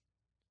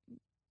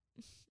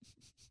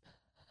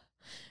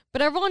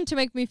 But everyone, to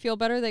make me feel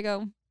better, they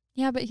go,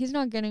 yeah, but he's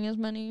not getting as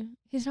many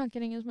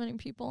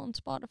people on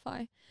Spotify.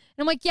 And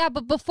I'm like, yeah,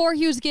 but before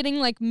he was getting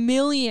like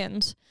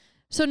millions.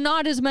 So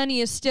not as many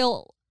as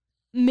still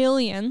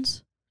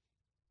millions.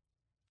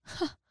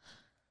 I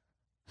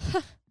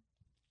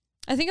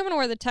think I'm going to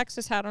wear the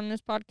Texas hat on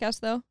this podcast,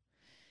 though.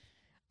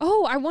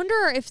 Oh, I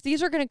wonder if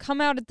these are going to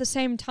come out at the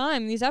same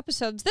time, these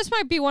episodes. This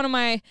might be one of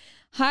my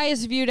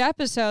highest viewed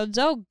episodes.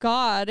 Oh,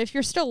 God. If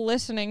you're still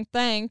listening,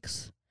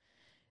 thanks.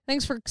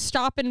 Thanks for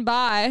stopping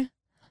by.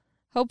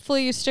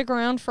 Hopefully you stick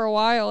around for a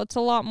while. It's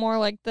a lot more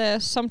like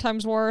this.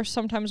 Sometimes worse,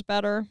 sometimes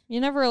better. You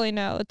never really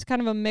know. It's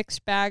kind of a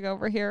mixed bag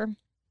over here.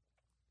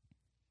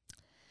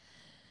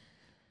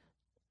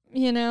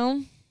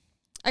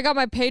 I got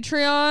my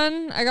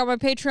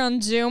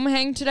Patreon Zoom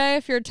hang today.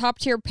 If you're a top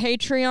tier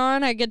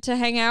Patreon, I get to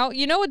hang out.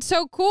 It's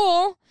so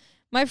cool.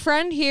 My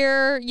friend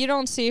here, you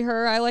don't see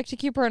her. I like to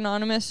keep her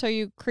anonymous so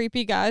you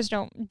creepy guys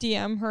don't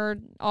DM her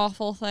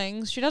awful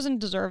things. She doesn't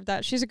deserve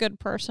that. She's a good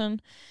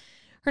person.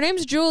 Her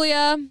name's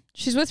Julia.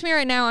 She's with me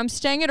right now. I'm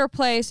staying at her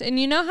place. And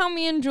you know how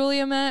me and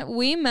Julia met?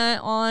 We met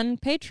on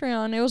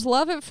Patreon. It was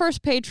love at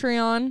first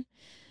Patreon.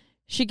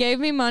 She gave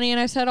me money and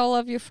I said, I'll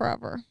love you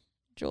forever,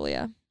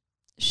 Julia.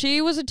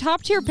 She was a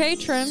top tier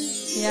patron.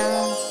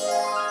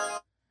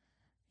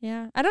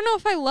 Yeah. I don't know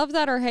if I love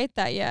that or hate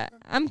that yet.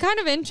 I'm kind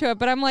of into it,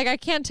 but I'm like, I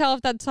can't tell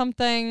if that's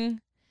something.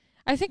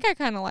 I think I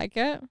kind of like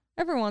it.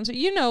 Everyone's,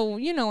 you know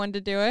when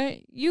to do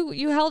it.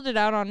 You held it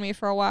out on me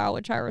for a while,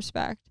 which I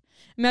respect.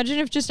 Imagine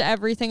if just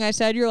everything I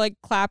said, you're like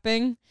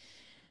clapping.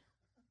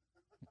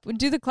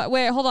 Do the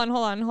wait, hold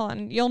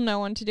on. You'll know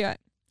when to do it.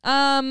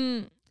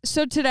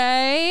 So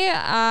today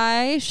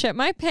I shit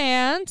my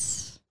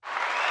pants.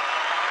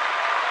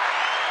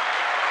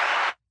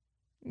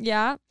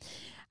 Yeah.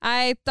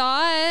 I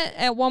thought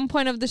at one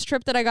point of this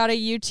trip that I got a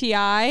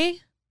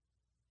UTI.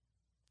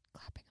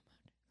 Clapping.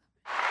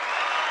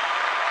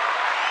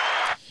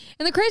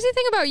 And the crazy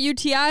thing about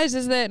UTIs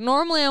is that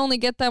normally I only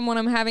get them when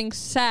I'm having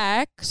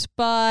sex,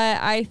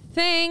 but I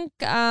think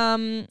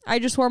I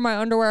just wore my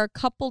underwear a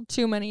couple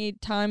too many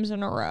times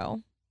in a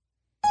row.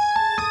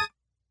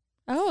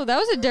 Oh, that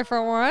was a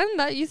different one.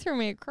 That you threw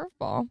me a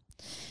curveball.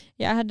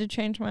 Yeah, I had to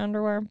change my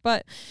underwear.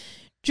 But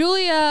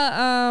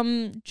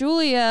Julia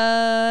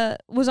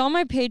was on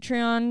my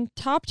Patreon,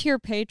 top tier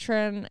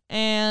patron,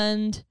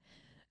 and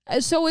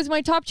so with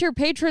my top tier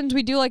patrons,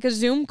 we do like a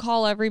Zoom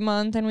call every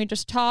month and we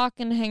just talk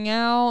and hang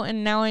out,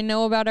 and now I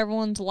know about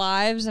everyone's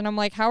lives and I'm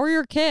like, how are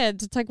your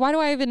kids? It's like, why do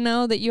I even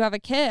know that you have a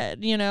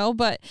kid, you know?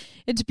 But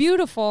it's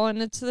beautiful,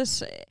 and it's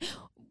this,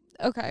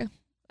 okay,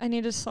 I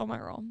need to slow my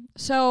roll.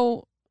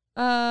 So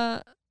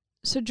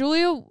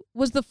Julia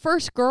was the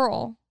first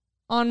girl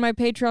on my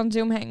Patreon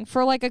Zoom hang.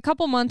 For like a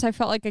couple months, I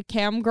felt like a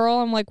cam girl.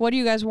 I'm like, what do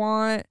you guys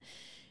want?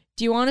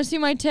 Do you want to see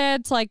my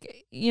tits?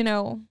 Like, you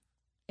know,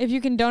 if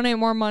you can donate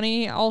more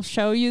money, I'll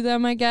show you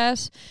them, I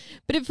guess.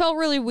 But it felt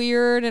really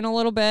weird and a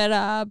little bit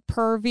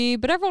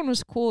pervy, but everyone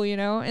was cool, you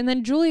know? And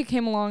then Julia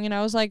came along and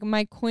I was like,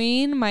 my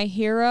queen, my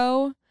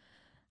hero.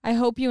 I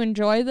hope you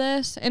enjoy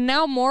this. And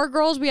now more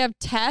girls. We have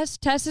Tess.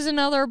 Tess is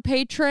another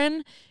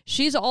patron.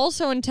 She's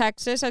also in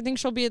Texas. I think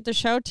she'll be at the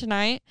show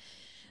tonight.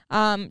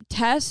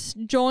 Tess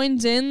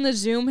joins in the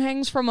Zoom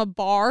hangs from a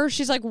bar.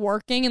 She's like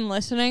working and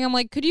listening. I'm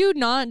like, could you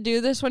not do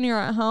this when you're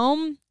at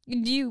home?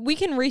 We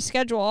can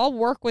reschedule. I'll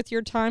work with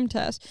your time,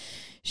 Tess.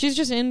 She's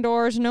just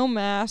indoors, no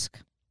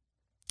mask.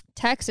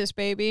 Texas,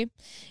 baby.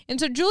 And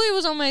so Julia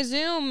was on my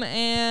Zoom,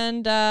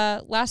 and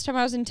last time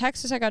I was in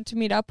Texas, I got to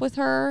meet up with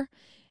her,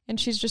 and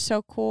she's just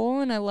so cool,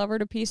 and I love her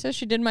to pieces.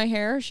 She did my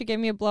hair. She gave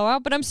me a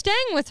blowout, but I'm staying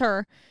with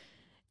her.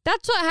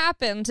 That's what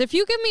happens. If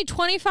you give me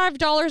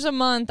 $25 a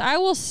month, I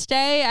will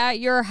stay at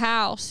your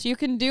house. You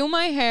can do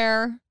my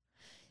hair.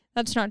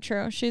 That's not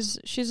true. She's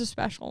a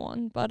special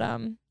one. But,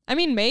 I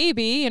mean,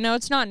 maybe, you know,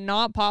 it's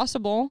not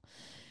possible.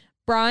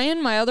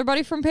 Brian, my other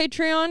buddy from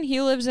Patreon,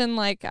 he lives in,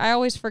 like, I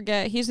always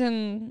forget. He's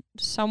in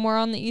somewhere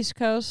on the East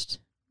Coast.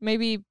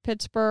 Maybe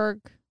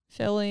Pittsburgh,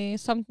 Philly,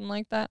 something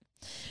like that.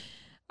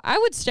 I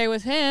would stay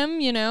with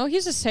him, you know.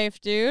 He's a safe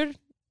dude.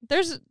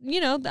 There's,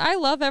 you know, I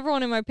love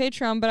everyone in my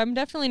Patreon, but I'm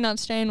definitely not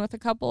staying with a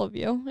couple of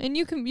you. And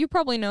you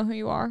probably know who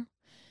you are.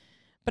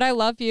 But I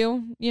love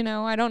you. You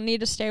know, I don't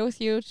need to stay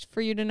with you for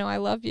you to know I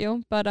love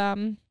you. But,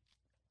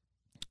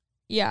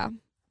 yeah.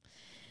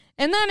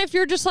 And then if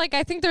you're just like,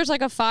 I think there's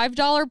like a $5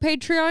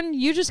 Patreon,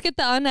 you just get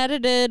the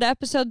unedited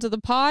episodes of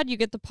the pod. You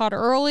get the pod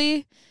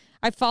early.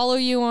 I follow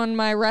you on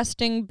my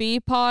Resting Bee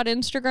Pod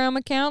Instagram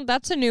account.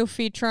 That's a new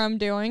feature I'm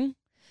doing.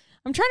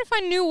 I'm trying to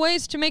find new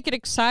ways to make it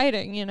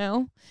exciting, you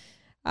know?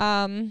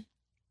 And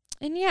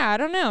yeah, I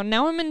don't know.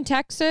 Now I'm in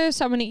Texas.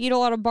 I'm going to eat a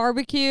lot of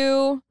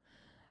barbecue.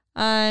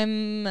 I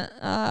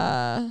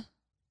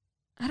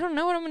don't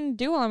know what I'm going to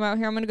do while I'm out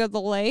here. I'm going to go to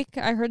the lake.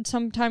 I heard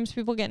sometimes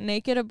people get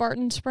naked at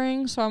Barton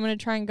Springs, so I'm going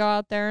to try and go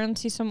out there and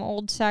see some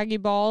old saggy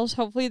balls.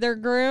 Hopefully they're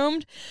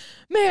groomed.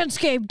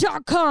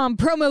 Manscaped.com,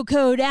 promo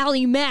code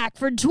AllieMac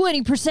for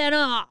 20%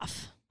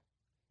 off.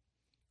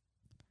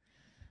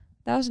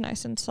 That was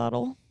nice and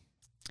subtle.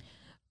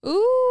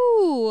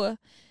 Ooh.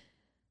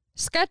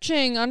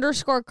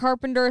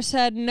 Sketching_Carpenter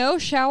said, no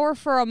shower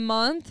for a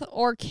month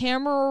or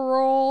camera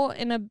roll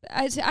in a...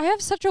 I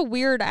have such a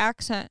weird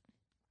accent.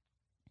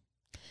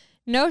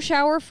 No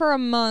shower for a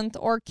month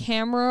or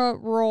camera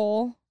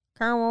roll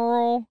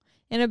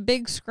in a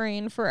big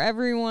screen for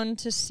everyone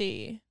to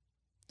see.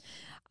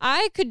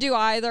 I could do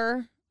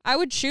either. I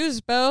would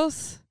choose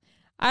both.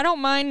 I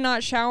don't mind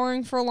not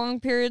showering for long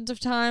periods of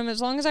time.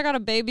 As long as I got a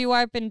baby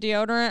wipe and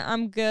deodorant,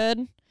 I'm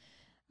good.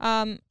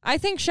 I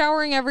think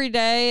showering every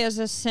day is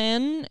a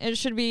sin. It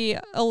should be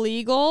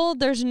illegal.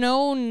 There's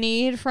no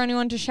need for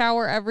anyone to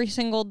shower every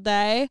single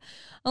day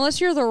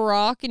unless you're The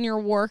Rock and you're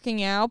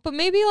working out. But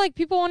maybe like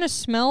people want to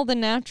smell the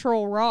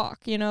natural Rock,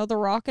 you know, the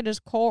Rock at his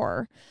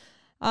core.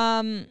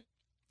 But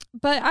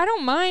I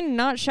don't mind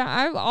not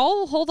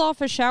I'll hold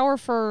off a shower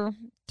for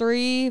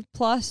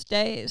 3+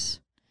 days.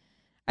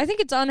 I think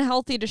it's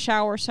unhealthy to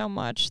shower so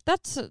much.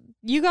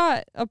 You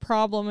got a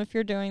problem if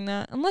you're doing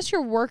that. Unless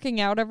you're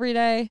working out every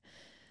day.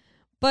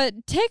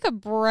 But take a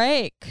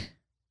break.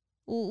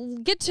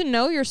 Get to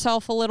know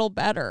yourself a little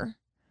better.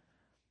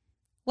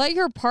 Let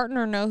your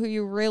partner know who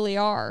you really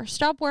are.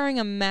 Stop wearing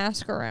a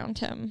mask around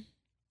him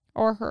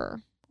or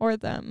her or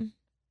them.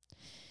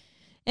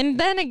 And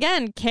then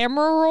again,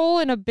 camera roll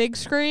on a big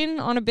screen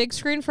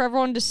for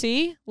everyone to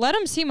see. Let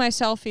them see my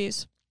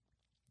selfies.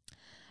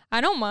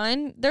 I don't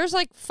mind. There's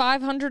like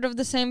 500 of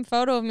the same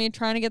photo of me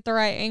trying to get the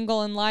right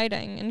angle and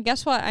lighting. And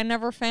guess what? I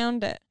never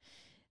found it.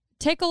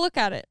 Take a look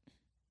at it.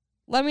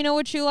 Let me know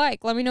what you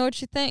like. Let me know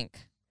what you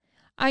think.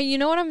 You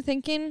know what I'm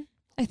thinking?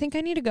 I think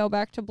I need to go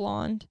back to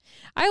blonde.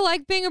 I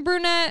like being a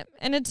brunette,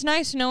 and it's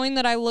nice knowing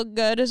that I look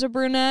good as a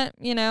brunette,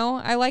 you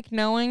know? I like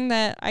knowing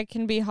that I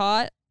can be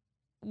hot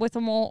with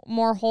a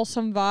more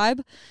wholesome vibe.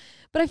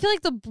 But I feel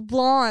like the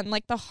blonde,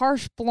 like the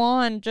harsh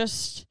blonde,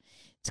 it's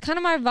kind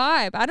of my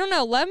vibe. I don't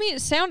know. Let me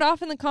sound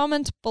off in the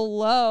comments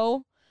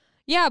below.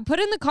 Yeah, put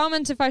in the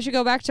comments if I should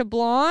go back to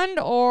blonde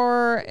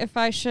or if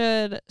I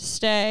should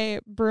stay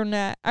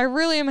brunette. I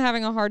really am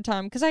having a hard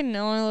time because I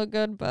know I look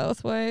good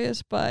both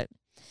ways, but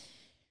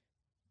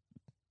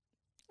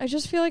I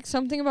just feel like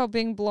something about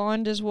being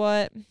blonde is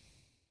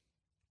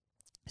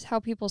how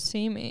people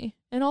see me.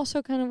 and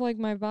also kind of like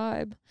my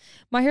vibe.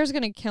 My hair's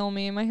gonna kill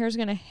me. My hair's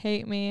gonna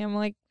hate me. I'm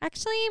like,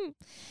 actually,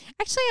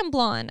 I'm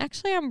blonde.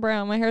 Actually, I'm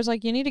brown. My hair's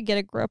like, you need to get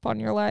a grip on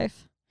your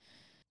life.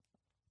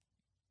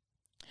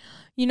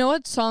 You know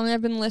what song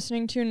I've been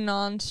listening to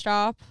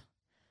nonstop?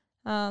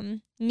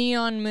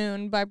 Neon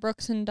Moon by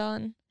Brooks and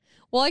Dunn.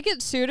 Will I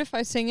get sued if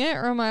I sing it,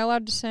 or am I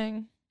allowed to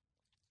sing?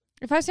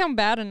 If I sound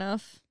bad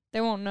enough, they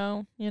won't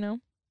know, you know?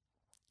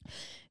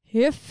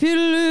 If you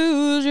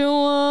lose your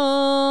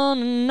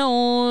one and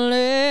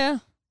only,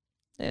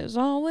 there's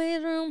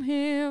always room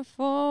here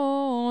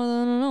for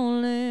the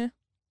lonely.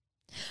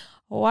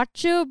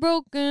 Watch your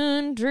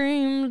broken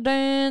dreams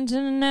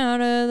dancing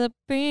out of the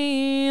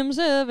beams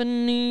of a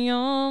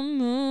neon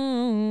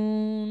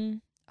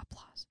moon.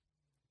 Applause.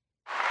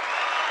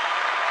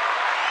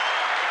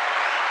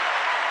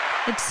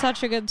 It's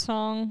such a good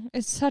song.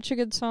 It's such a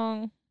good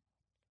song.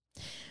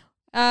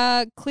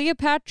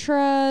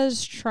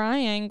 Cleopatra's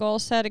Triangle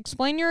said,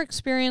 explain your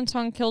experience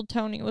on Kill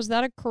Tony. Was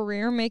that a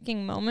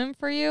career-making moment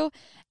for you?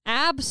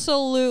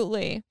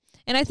 Absolutely.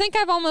 And I think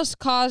I've almost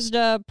caused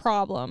a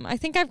problem. I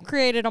think I've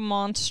created a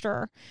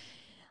monster.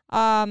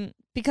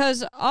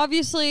 Because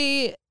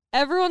obviously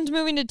everyone's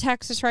moving to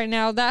Texas right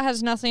now. That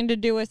has nothing to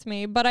do with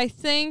me. But I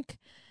think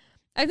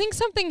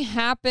something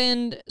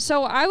happened.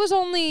 So I was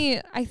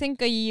only, I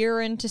think, a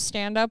year into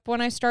stand-up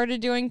when I started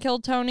doing Kill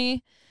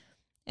Tony.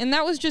 And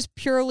that was just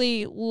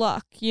purely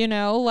luck, you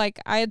know? Like,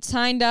 I had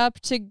signed up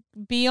to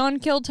be on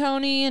Kill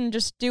Tony and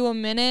just do a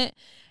minute.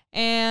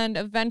 And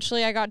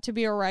eventually I got to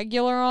be a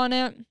regular on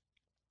it.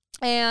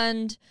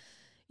 And,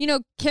 you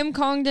know, Kim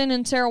Congdon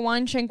and Sarah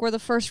Weinschenk were the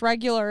first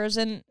regulars.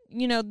 And,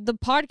 you know, the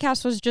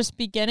podcast was just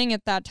beginning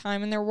at that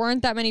time. And there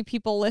weren't that many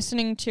people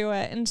listening to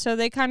it. And so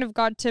they kind of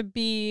got to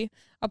be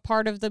a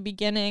part of the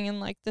beginning and,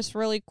 like, this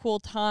really cool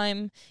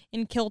time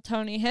in Kill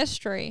Tony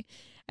history.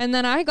 And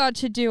then I got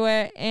to do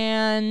it,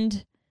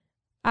 and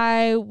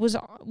I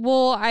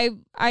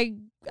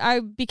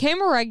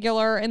became a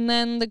regular, and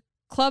then the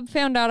club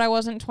found out I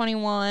wasn't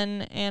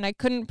 21 and I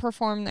couldn't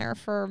perform there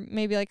for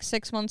maybe like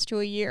 6 months to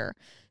a year.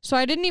 So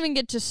I didn't even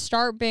get to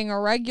start being a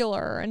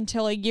regular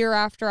until a year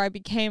after I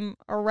became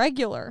a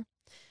regular.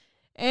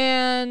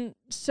 And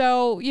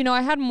so, you know,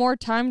 I had more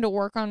time to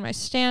work on my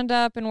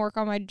stand-up and work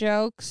on my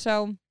jokes.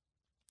 So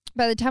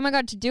by the time I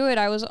got to do it,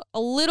 I was a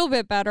little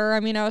bit better. I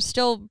mean, I was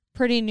still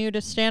pretty new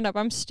to stand-up.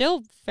 I'm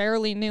still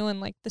fairly new in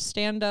like the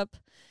stand-up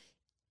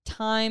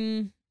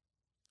time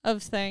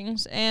of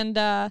things. And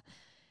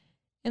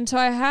so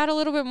I had a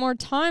little bit more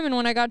time, and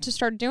when I got to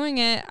start doing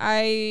it,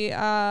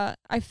 I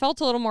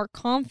felt a little more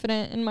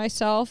confident in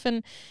myself,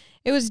 and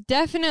it was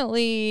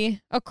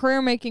definitely a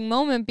career-making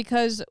moment,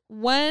 because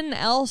when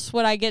else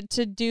would I get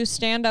to do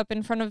stand-up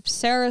in front of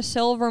Sarah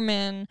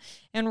Silverman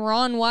and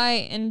Ron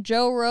White and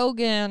Joe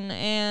Rogan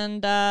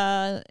and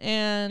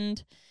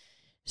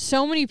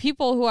so many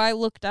people who I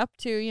looked up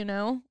to, you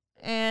know?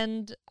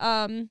 And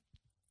I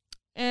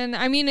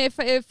mean, if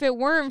it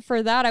weren't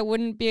for that, I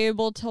wouldn't be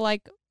able to,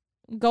 like,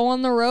 go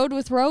on the road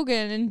with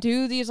Rogan and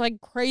do these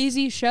like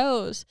crazy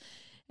shows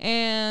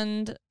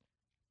and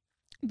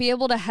be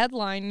able to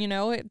headline, you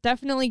know. It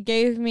definitely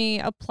gave me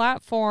a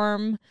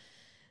platform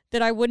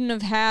that I wouldn't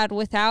have had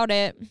without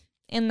it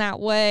in that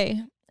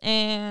way.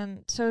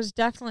 And so it's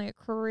definitely a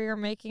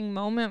career-making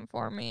moment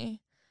for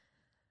me.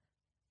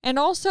 And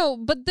also,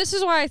 but this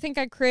is why I think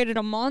I created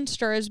a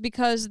monster, is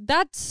because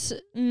that's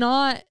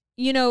not,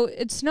 you know,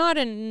 it's not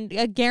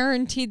a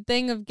guaranteed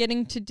thing of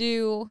getting to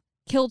do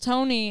Kill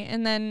Tony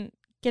and then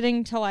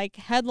getting to like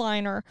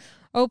headline or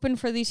open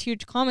for these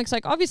huge comics.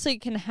 Like, obviously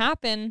it can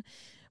happen,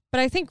 but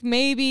I think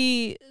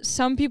maybe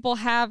some people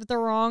have the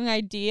wrong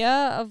idea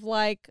of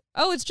like,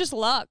 oh, it's just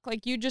luck.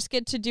 Like, you just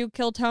get to do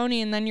Kill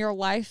Tony and then your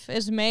life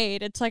is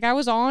made. It's like I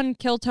was on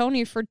Kill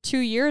Tony for 2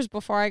 years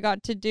before I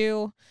got to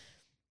do,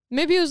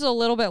 maybe it was a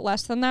little bit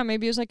less than that.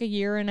 Maybe it was like a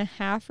year and a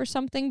half or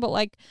something, but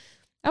like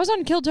I was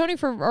on Kill Tony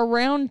for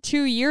around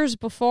 2 years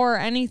before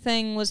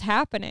anything was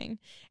happening.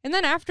 And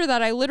then after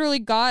that, I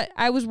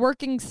was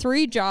working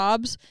 3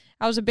 jobs.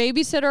 I was a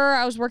babysitter,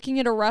 I was working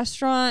at a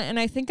restaurant, and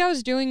I think I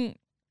was doing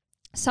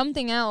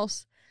something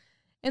else.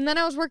 And then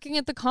I was working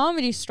at the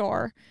Comedy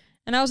Store,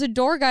 and I was a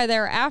door guy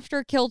there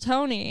after Kill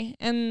Tony.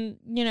 And,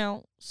 you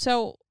know,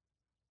 so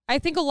I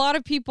think a lot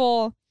of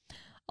people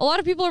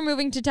are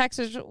moving to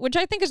Texas, which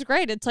I think is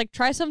great. It's like,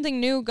 try something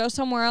new, go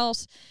somewhere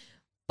else.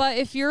 But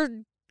if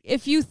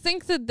you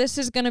think that this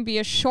is going to be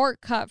a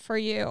shortcut for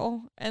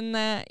you and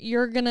that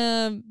you're going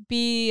to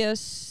be a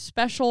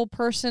special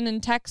person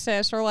in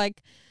Texas, or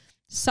like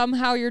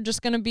somehow you're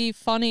just going to be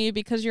funny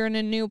because you're in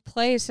a new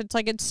place, it's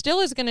like, it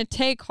still is going to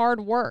take hard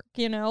work,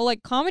 you know?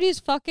 Like, comedy is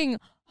fucking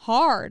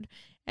hard,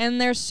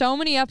 and there's so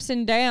many ups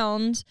and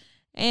downs,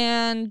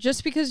 and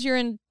just because you're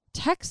in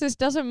Texas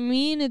doesn't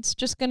mean it's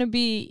just going to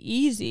be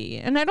easy.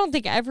 And I don't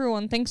think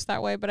everyone thinks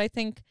that way, but I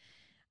think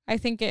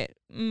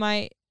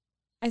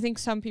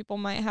some people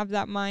might have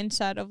that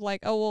mindset of like,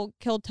 oh, well,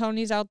 Kill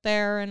Tony's out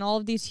there and all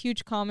of these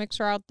huge comics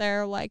are out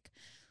there. Like,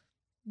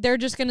 they're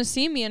just going to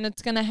see me and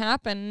it's going to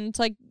happen. It's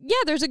like, yeah,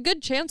 there's a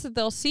good chance that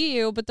they'll see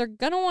you, but they're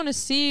going to want to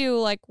see you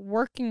like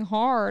working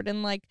hard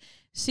and like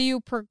see you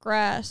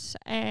progress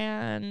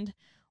and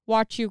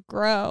watch you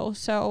grow.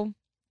 So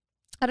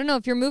I don't know,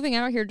 if you're moving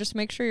out here, just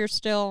make sure you're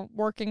still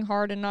working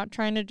hard and not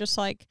trying to just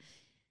like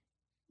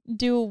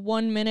do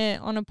 1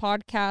 minute on a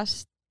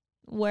podcast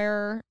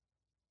where,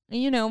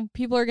 you know,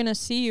 people are going to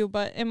see you,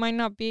 but it might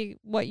not be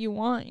what you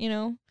want, you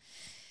know.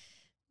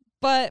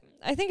 But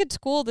I think it's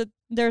cool that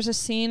there's a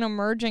scene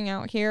emerging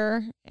out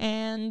here.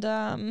 And,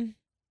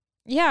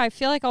 yeah, I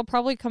feel like I'll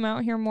probably come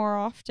out here more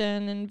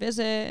often and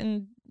visit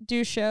and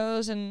do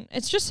shows. And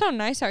it's just so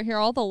nice out here,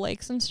 all the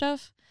lakes and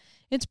stuff.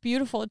 It's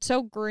beautiful. It's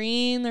so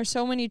green. There's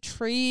so many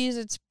trees.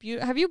 It's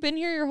beautiful. Have you been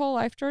here your whole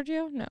life,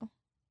 Giorgio? No.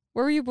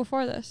 Where were you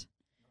before this?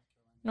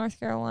 North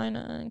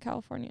Carolina and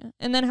California.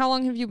 And then how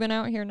long have you been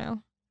out here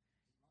now?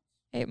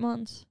 8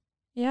 months.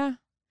 Yeah.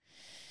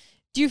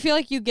 Do you feel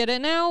like you get it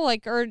now?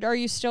 Like, or are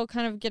you still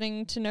kind of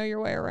getting to know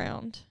your way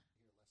around?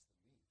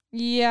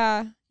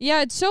 Yeah.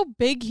 Yeah, it's so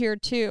big here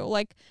too.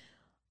 Like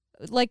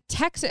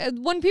Texas,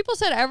 when people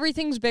said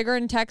everything's bigger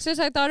in Texas,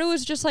 I thought it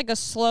was just like a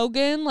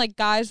slogan. Like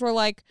guys were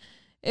like,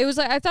 it was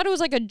like, I thought it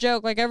was like a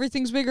joke. Like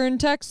everything's bigger in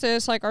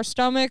Texas, like our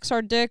stomachs,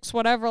 our dicks,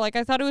 whatever. Like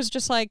I thought it was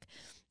just like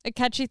a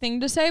catchy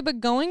thing to say, but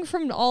going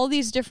from all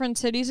these different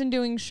cities and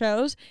doing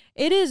shows,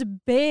 it is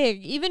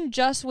big, even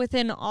just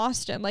within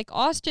Austin. Like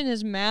Austin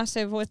is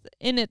massive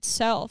within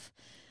itself.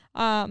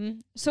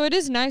 So it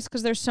is nice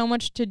because there's so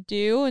much to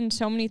do and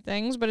so many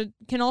things, but it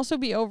can also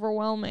be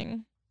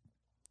overwhelming.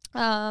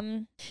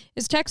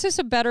 Is Texas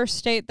a better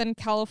state than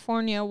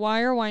California?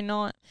 Why or why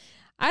not?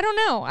 I don't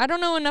know. I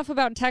don't know enough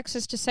about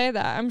Texas to say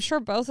that. I'm sure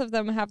both of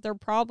them have their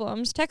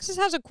problems. Texas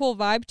has a cool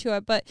vibe to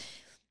it, but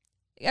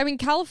I mean,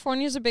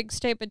 California is a big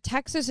state, but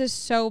Texas is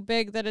so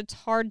big that it's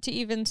hard to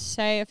even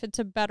say if it's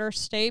a better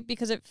state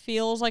because it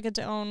feels like its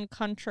own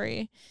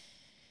country.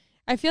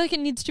 I feel like it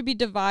needs to be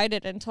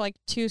divided into like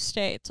two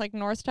states, like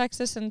North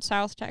Texas and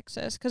South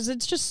Texas, because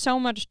it's just so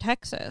much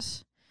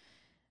Texas.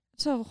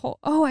 So,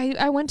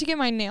 I went to get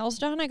my nails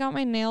done. I got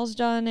my nails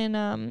done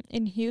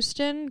in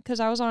Houston because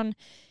I was on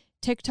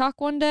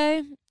TikTok one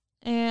day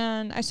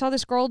and I saw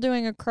this girl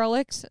doing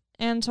acrylics.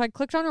 And so I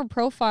clicked on her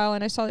profile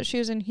and I saw that she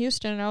was in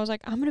Houston. And I was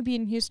like, I'm going to be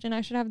in Houston.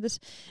 I should have this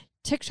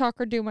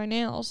TikToker do my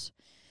nails.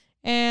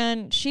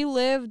 And she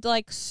lived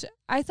like,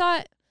 I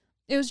thought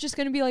it was just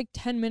going to be like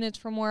 10 minutes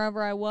from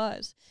wherever I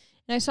was.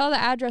 And I saw the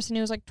address and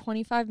it was like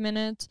 25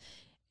 minutes.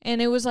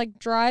 And it was like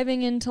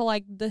driving into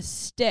like the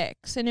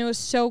sticks. And it was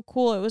so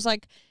cool. It was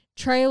like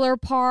trailer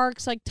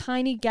parks, like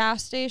tiny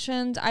gas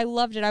stations. I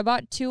loved it. I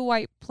bought 2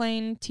 white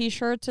plain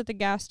t-shirts at the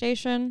gas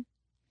station.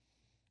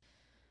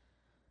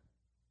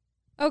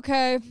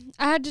 Okay,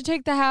 I had to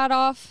take the hat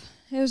off.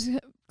 It was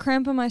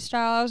cramping my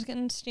style. I was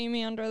getting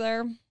steamy under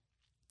there.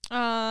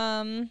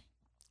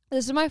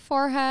 This is my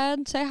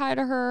forehead. Say hi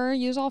to her.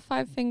 Use all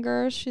 5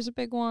 fingers. She's a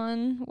big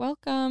one.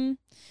 Welcome.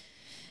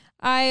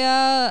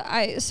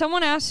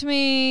 Someone asked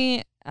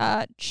me,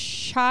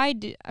 shy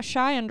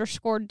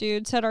underscore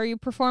dude said, are you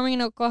performing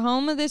in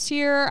Oklahoma this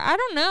year? I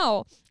don't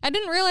know. I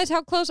didn't realize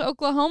how close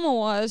Oklahoma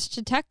was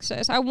to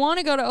Texas. I want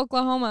to go to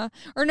Oklahoma.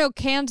 Or no,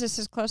 Kansas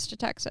is close to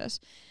Texas.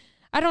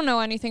 I don't know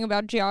anything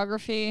about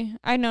geography.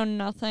 I know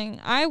nothing.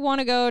 I want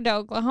to go to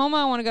Oklahoma.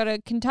 I want to go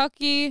to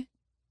Kentucky.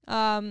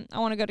 I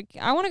want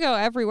to go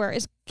everywhere.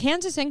 Is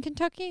Kansas in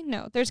Kentucky?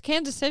 No, there's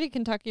Kansas City,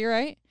 Kentucky,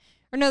 right?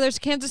 Or no, there's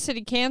Kansas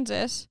City,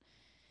 Kansas.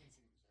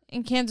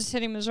 In Kansas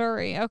City,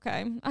 Missouri.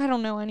 Okay. I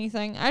don't know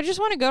anything. I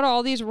just want to go to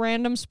all these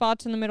random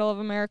spots in the middle of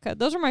America.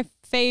 Those are my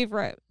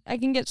favorite. I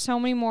can get so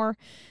many more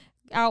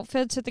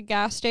outfits at the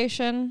gas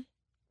station.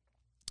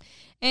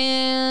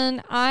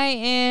 And I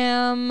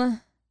am...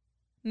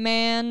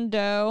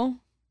 Mando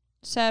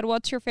said,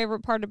 what's your favorite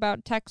part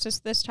about Texas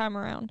this time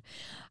around?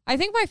 I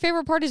think my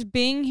favorite part is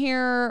being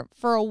here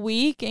for a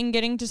week and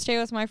getting to stay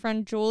with my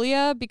friend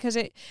Julia, because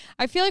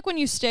I feel like when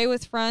you stay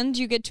with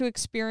friends, you get to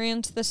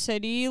experience the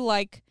city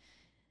like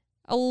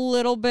a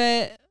little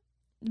bit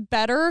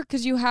better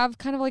because you have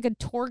kind of like a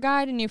tour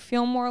guide and you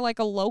feel more like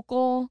a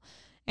local,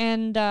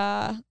 and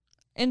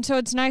so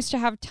it's nice to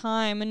have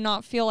time and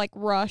not feel like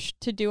rushed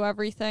to do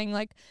everything.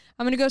 Like,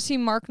 I'm going to go see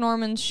Mark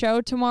Norman's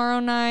show tomorrow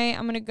night.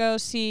 I'm going to go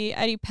see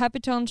Eddie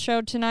Pepitone's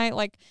show tonight.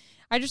 Like,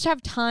 I just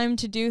have time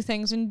to do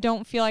things and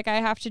don't feel like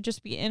I have to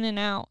just be in and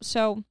out.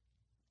 So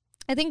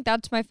I think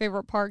that's my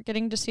favorite part,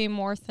 getting to see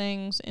more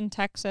things in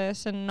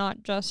Texas and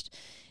not just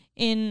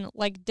in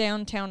like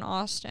downtown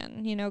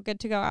Austin, you know, get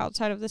to go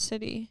outside of the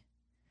city.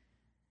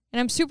 And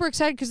I'm super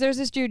excited because there's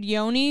this dude,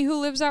 Yoni, who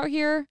lives out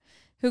here,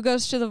 who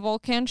goes to the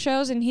Volcan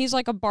shows, and he's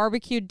like a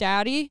barbecue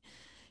daddy.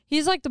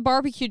 He's like the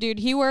barbecue dude.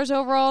 He wears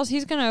overalls.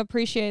 He's gonna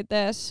appreciate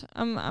this.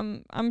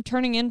 I'm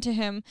turning into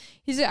him.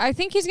 I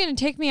think he's gonna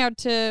take me out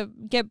to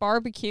get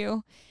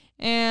barbecue,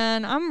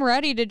 and I'm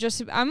ready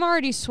to I'm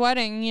already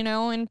sweating, you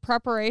know, in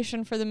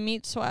preparation for the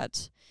meat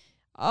sweats.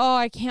 Oh,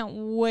 I can't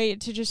wait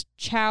to just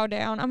chow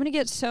down. I'm gonna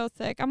get so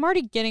thick. I'm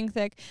already getting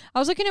thick. I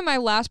was looking at my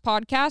last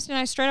podcast, and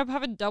I straight up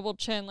have a double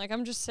chin. Like,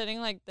 I'm just sitting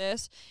like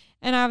this.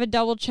 and I have a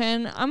double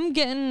chin.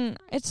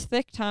 It's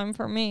thick time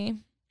for me.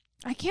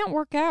 I can't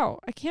work out.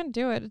 I can't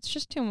do it. It's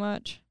just too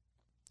much.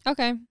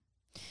 Okay.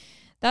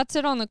 That's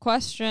it on the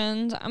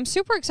questions. I'm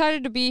super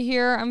excited to be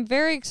here. I'm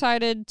very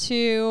excited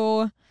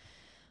to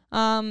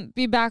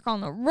be back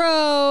on the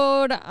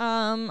road.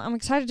 I'm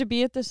excited to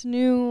be at this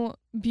new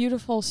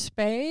beautiful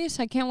space.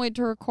 I can't wait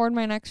to record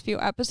my next few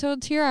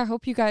episodes here. I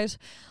hope you guys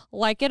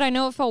like it. I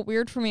know it felt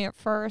weird for me at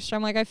first.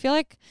 I'm like, I feel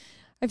like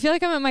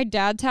I'm at my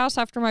dad's house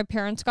after my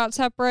parents got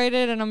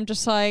separated, and I'm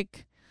just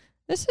like,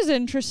 this is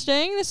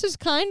interesting. This is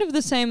kind of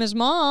the same as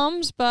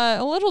Mom's, but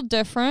a little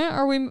different.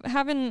 Are we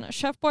having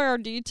Chef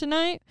Boyardee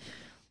tonight?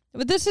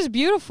 But this is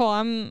beautiful.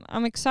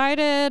 I'm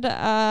excited.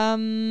 I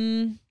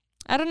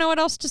don't know what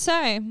else to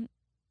say.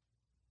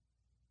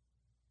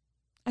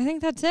 I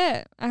think that's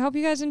it. I hope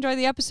you guys enjoy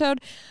the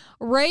episode.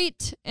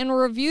 Rate and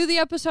review the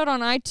episode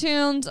on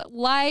iTunes.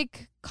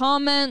 Like,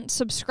 comment,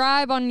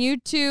 subscribe on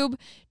YouTube.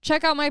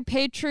 Check out my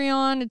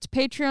Patreon. It's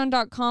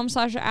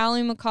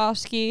patreon.com/Allie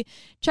Makovsky.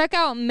 Check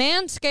out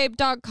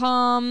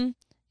manscaped.com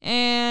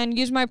and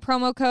use my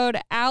promo code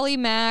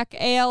AllieMac,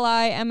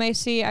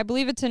 ALIMAC. I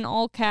believe it's in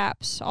all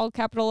caps, all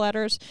capital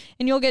letters,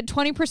 and you'll get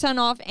 20%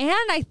 off. And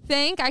I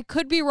think, I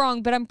could be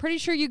wrong, but I'm pretty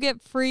sure you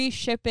get free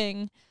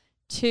shipping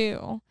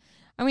too.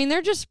 I mean,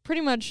 they're just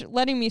pretty much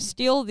letting me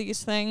steal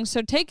these things,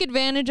 so take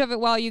advantage of it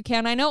while you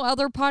can. I know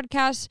other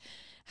podcasts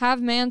have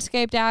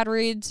Manscaped ad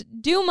reads.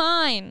 Do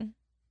mine.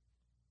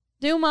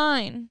 Do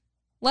mine.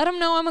 Let them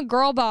know I'm a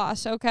girl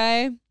boss,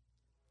 okay?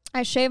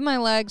 I shave my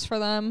legs for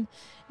them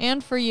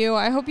and for you.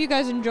 I hope you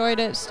guys enjoyed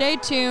it. Stay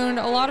tuned.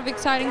 A lot of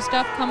exciting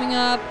stuff coming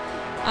up.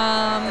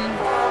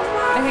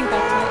 I think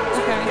that's it.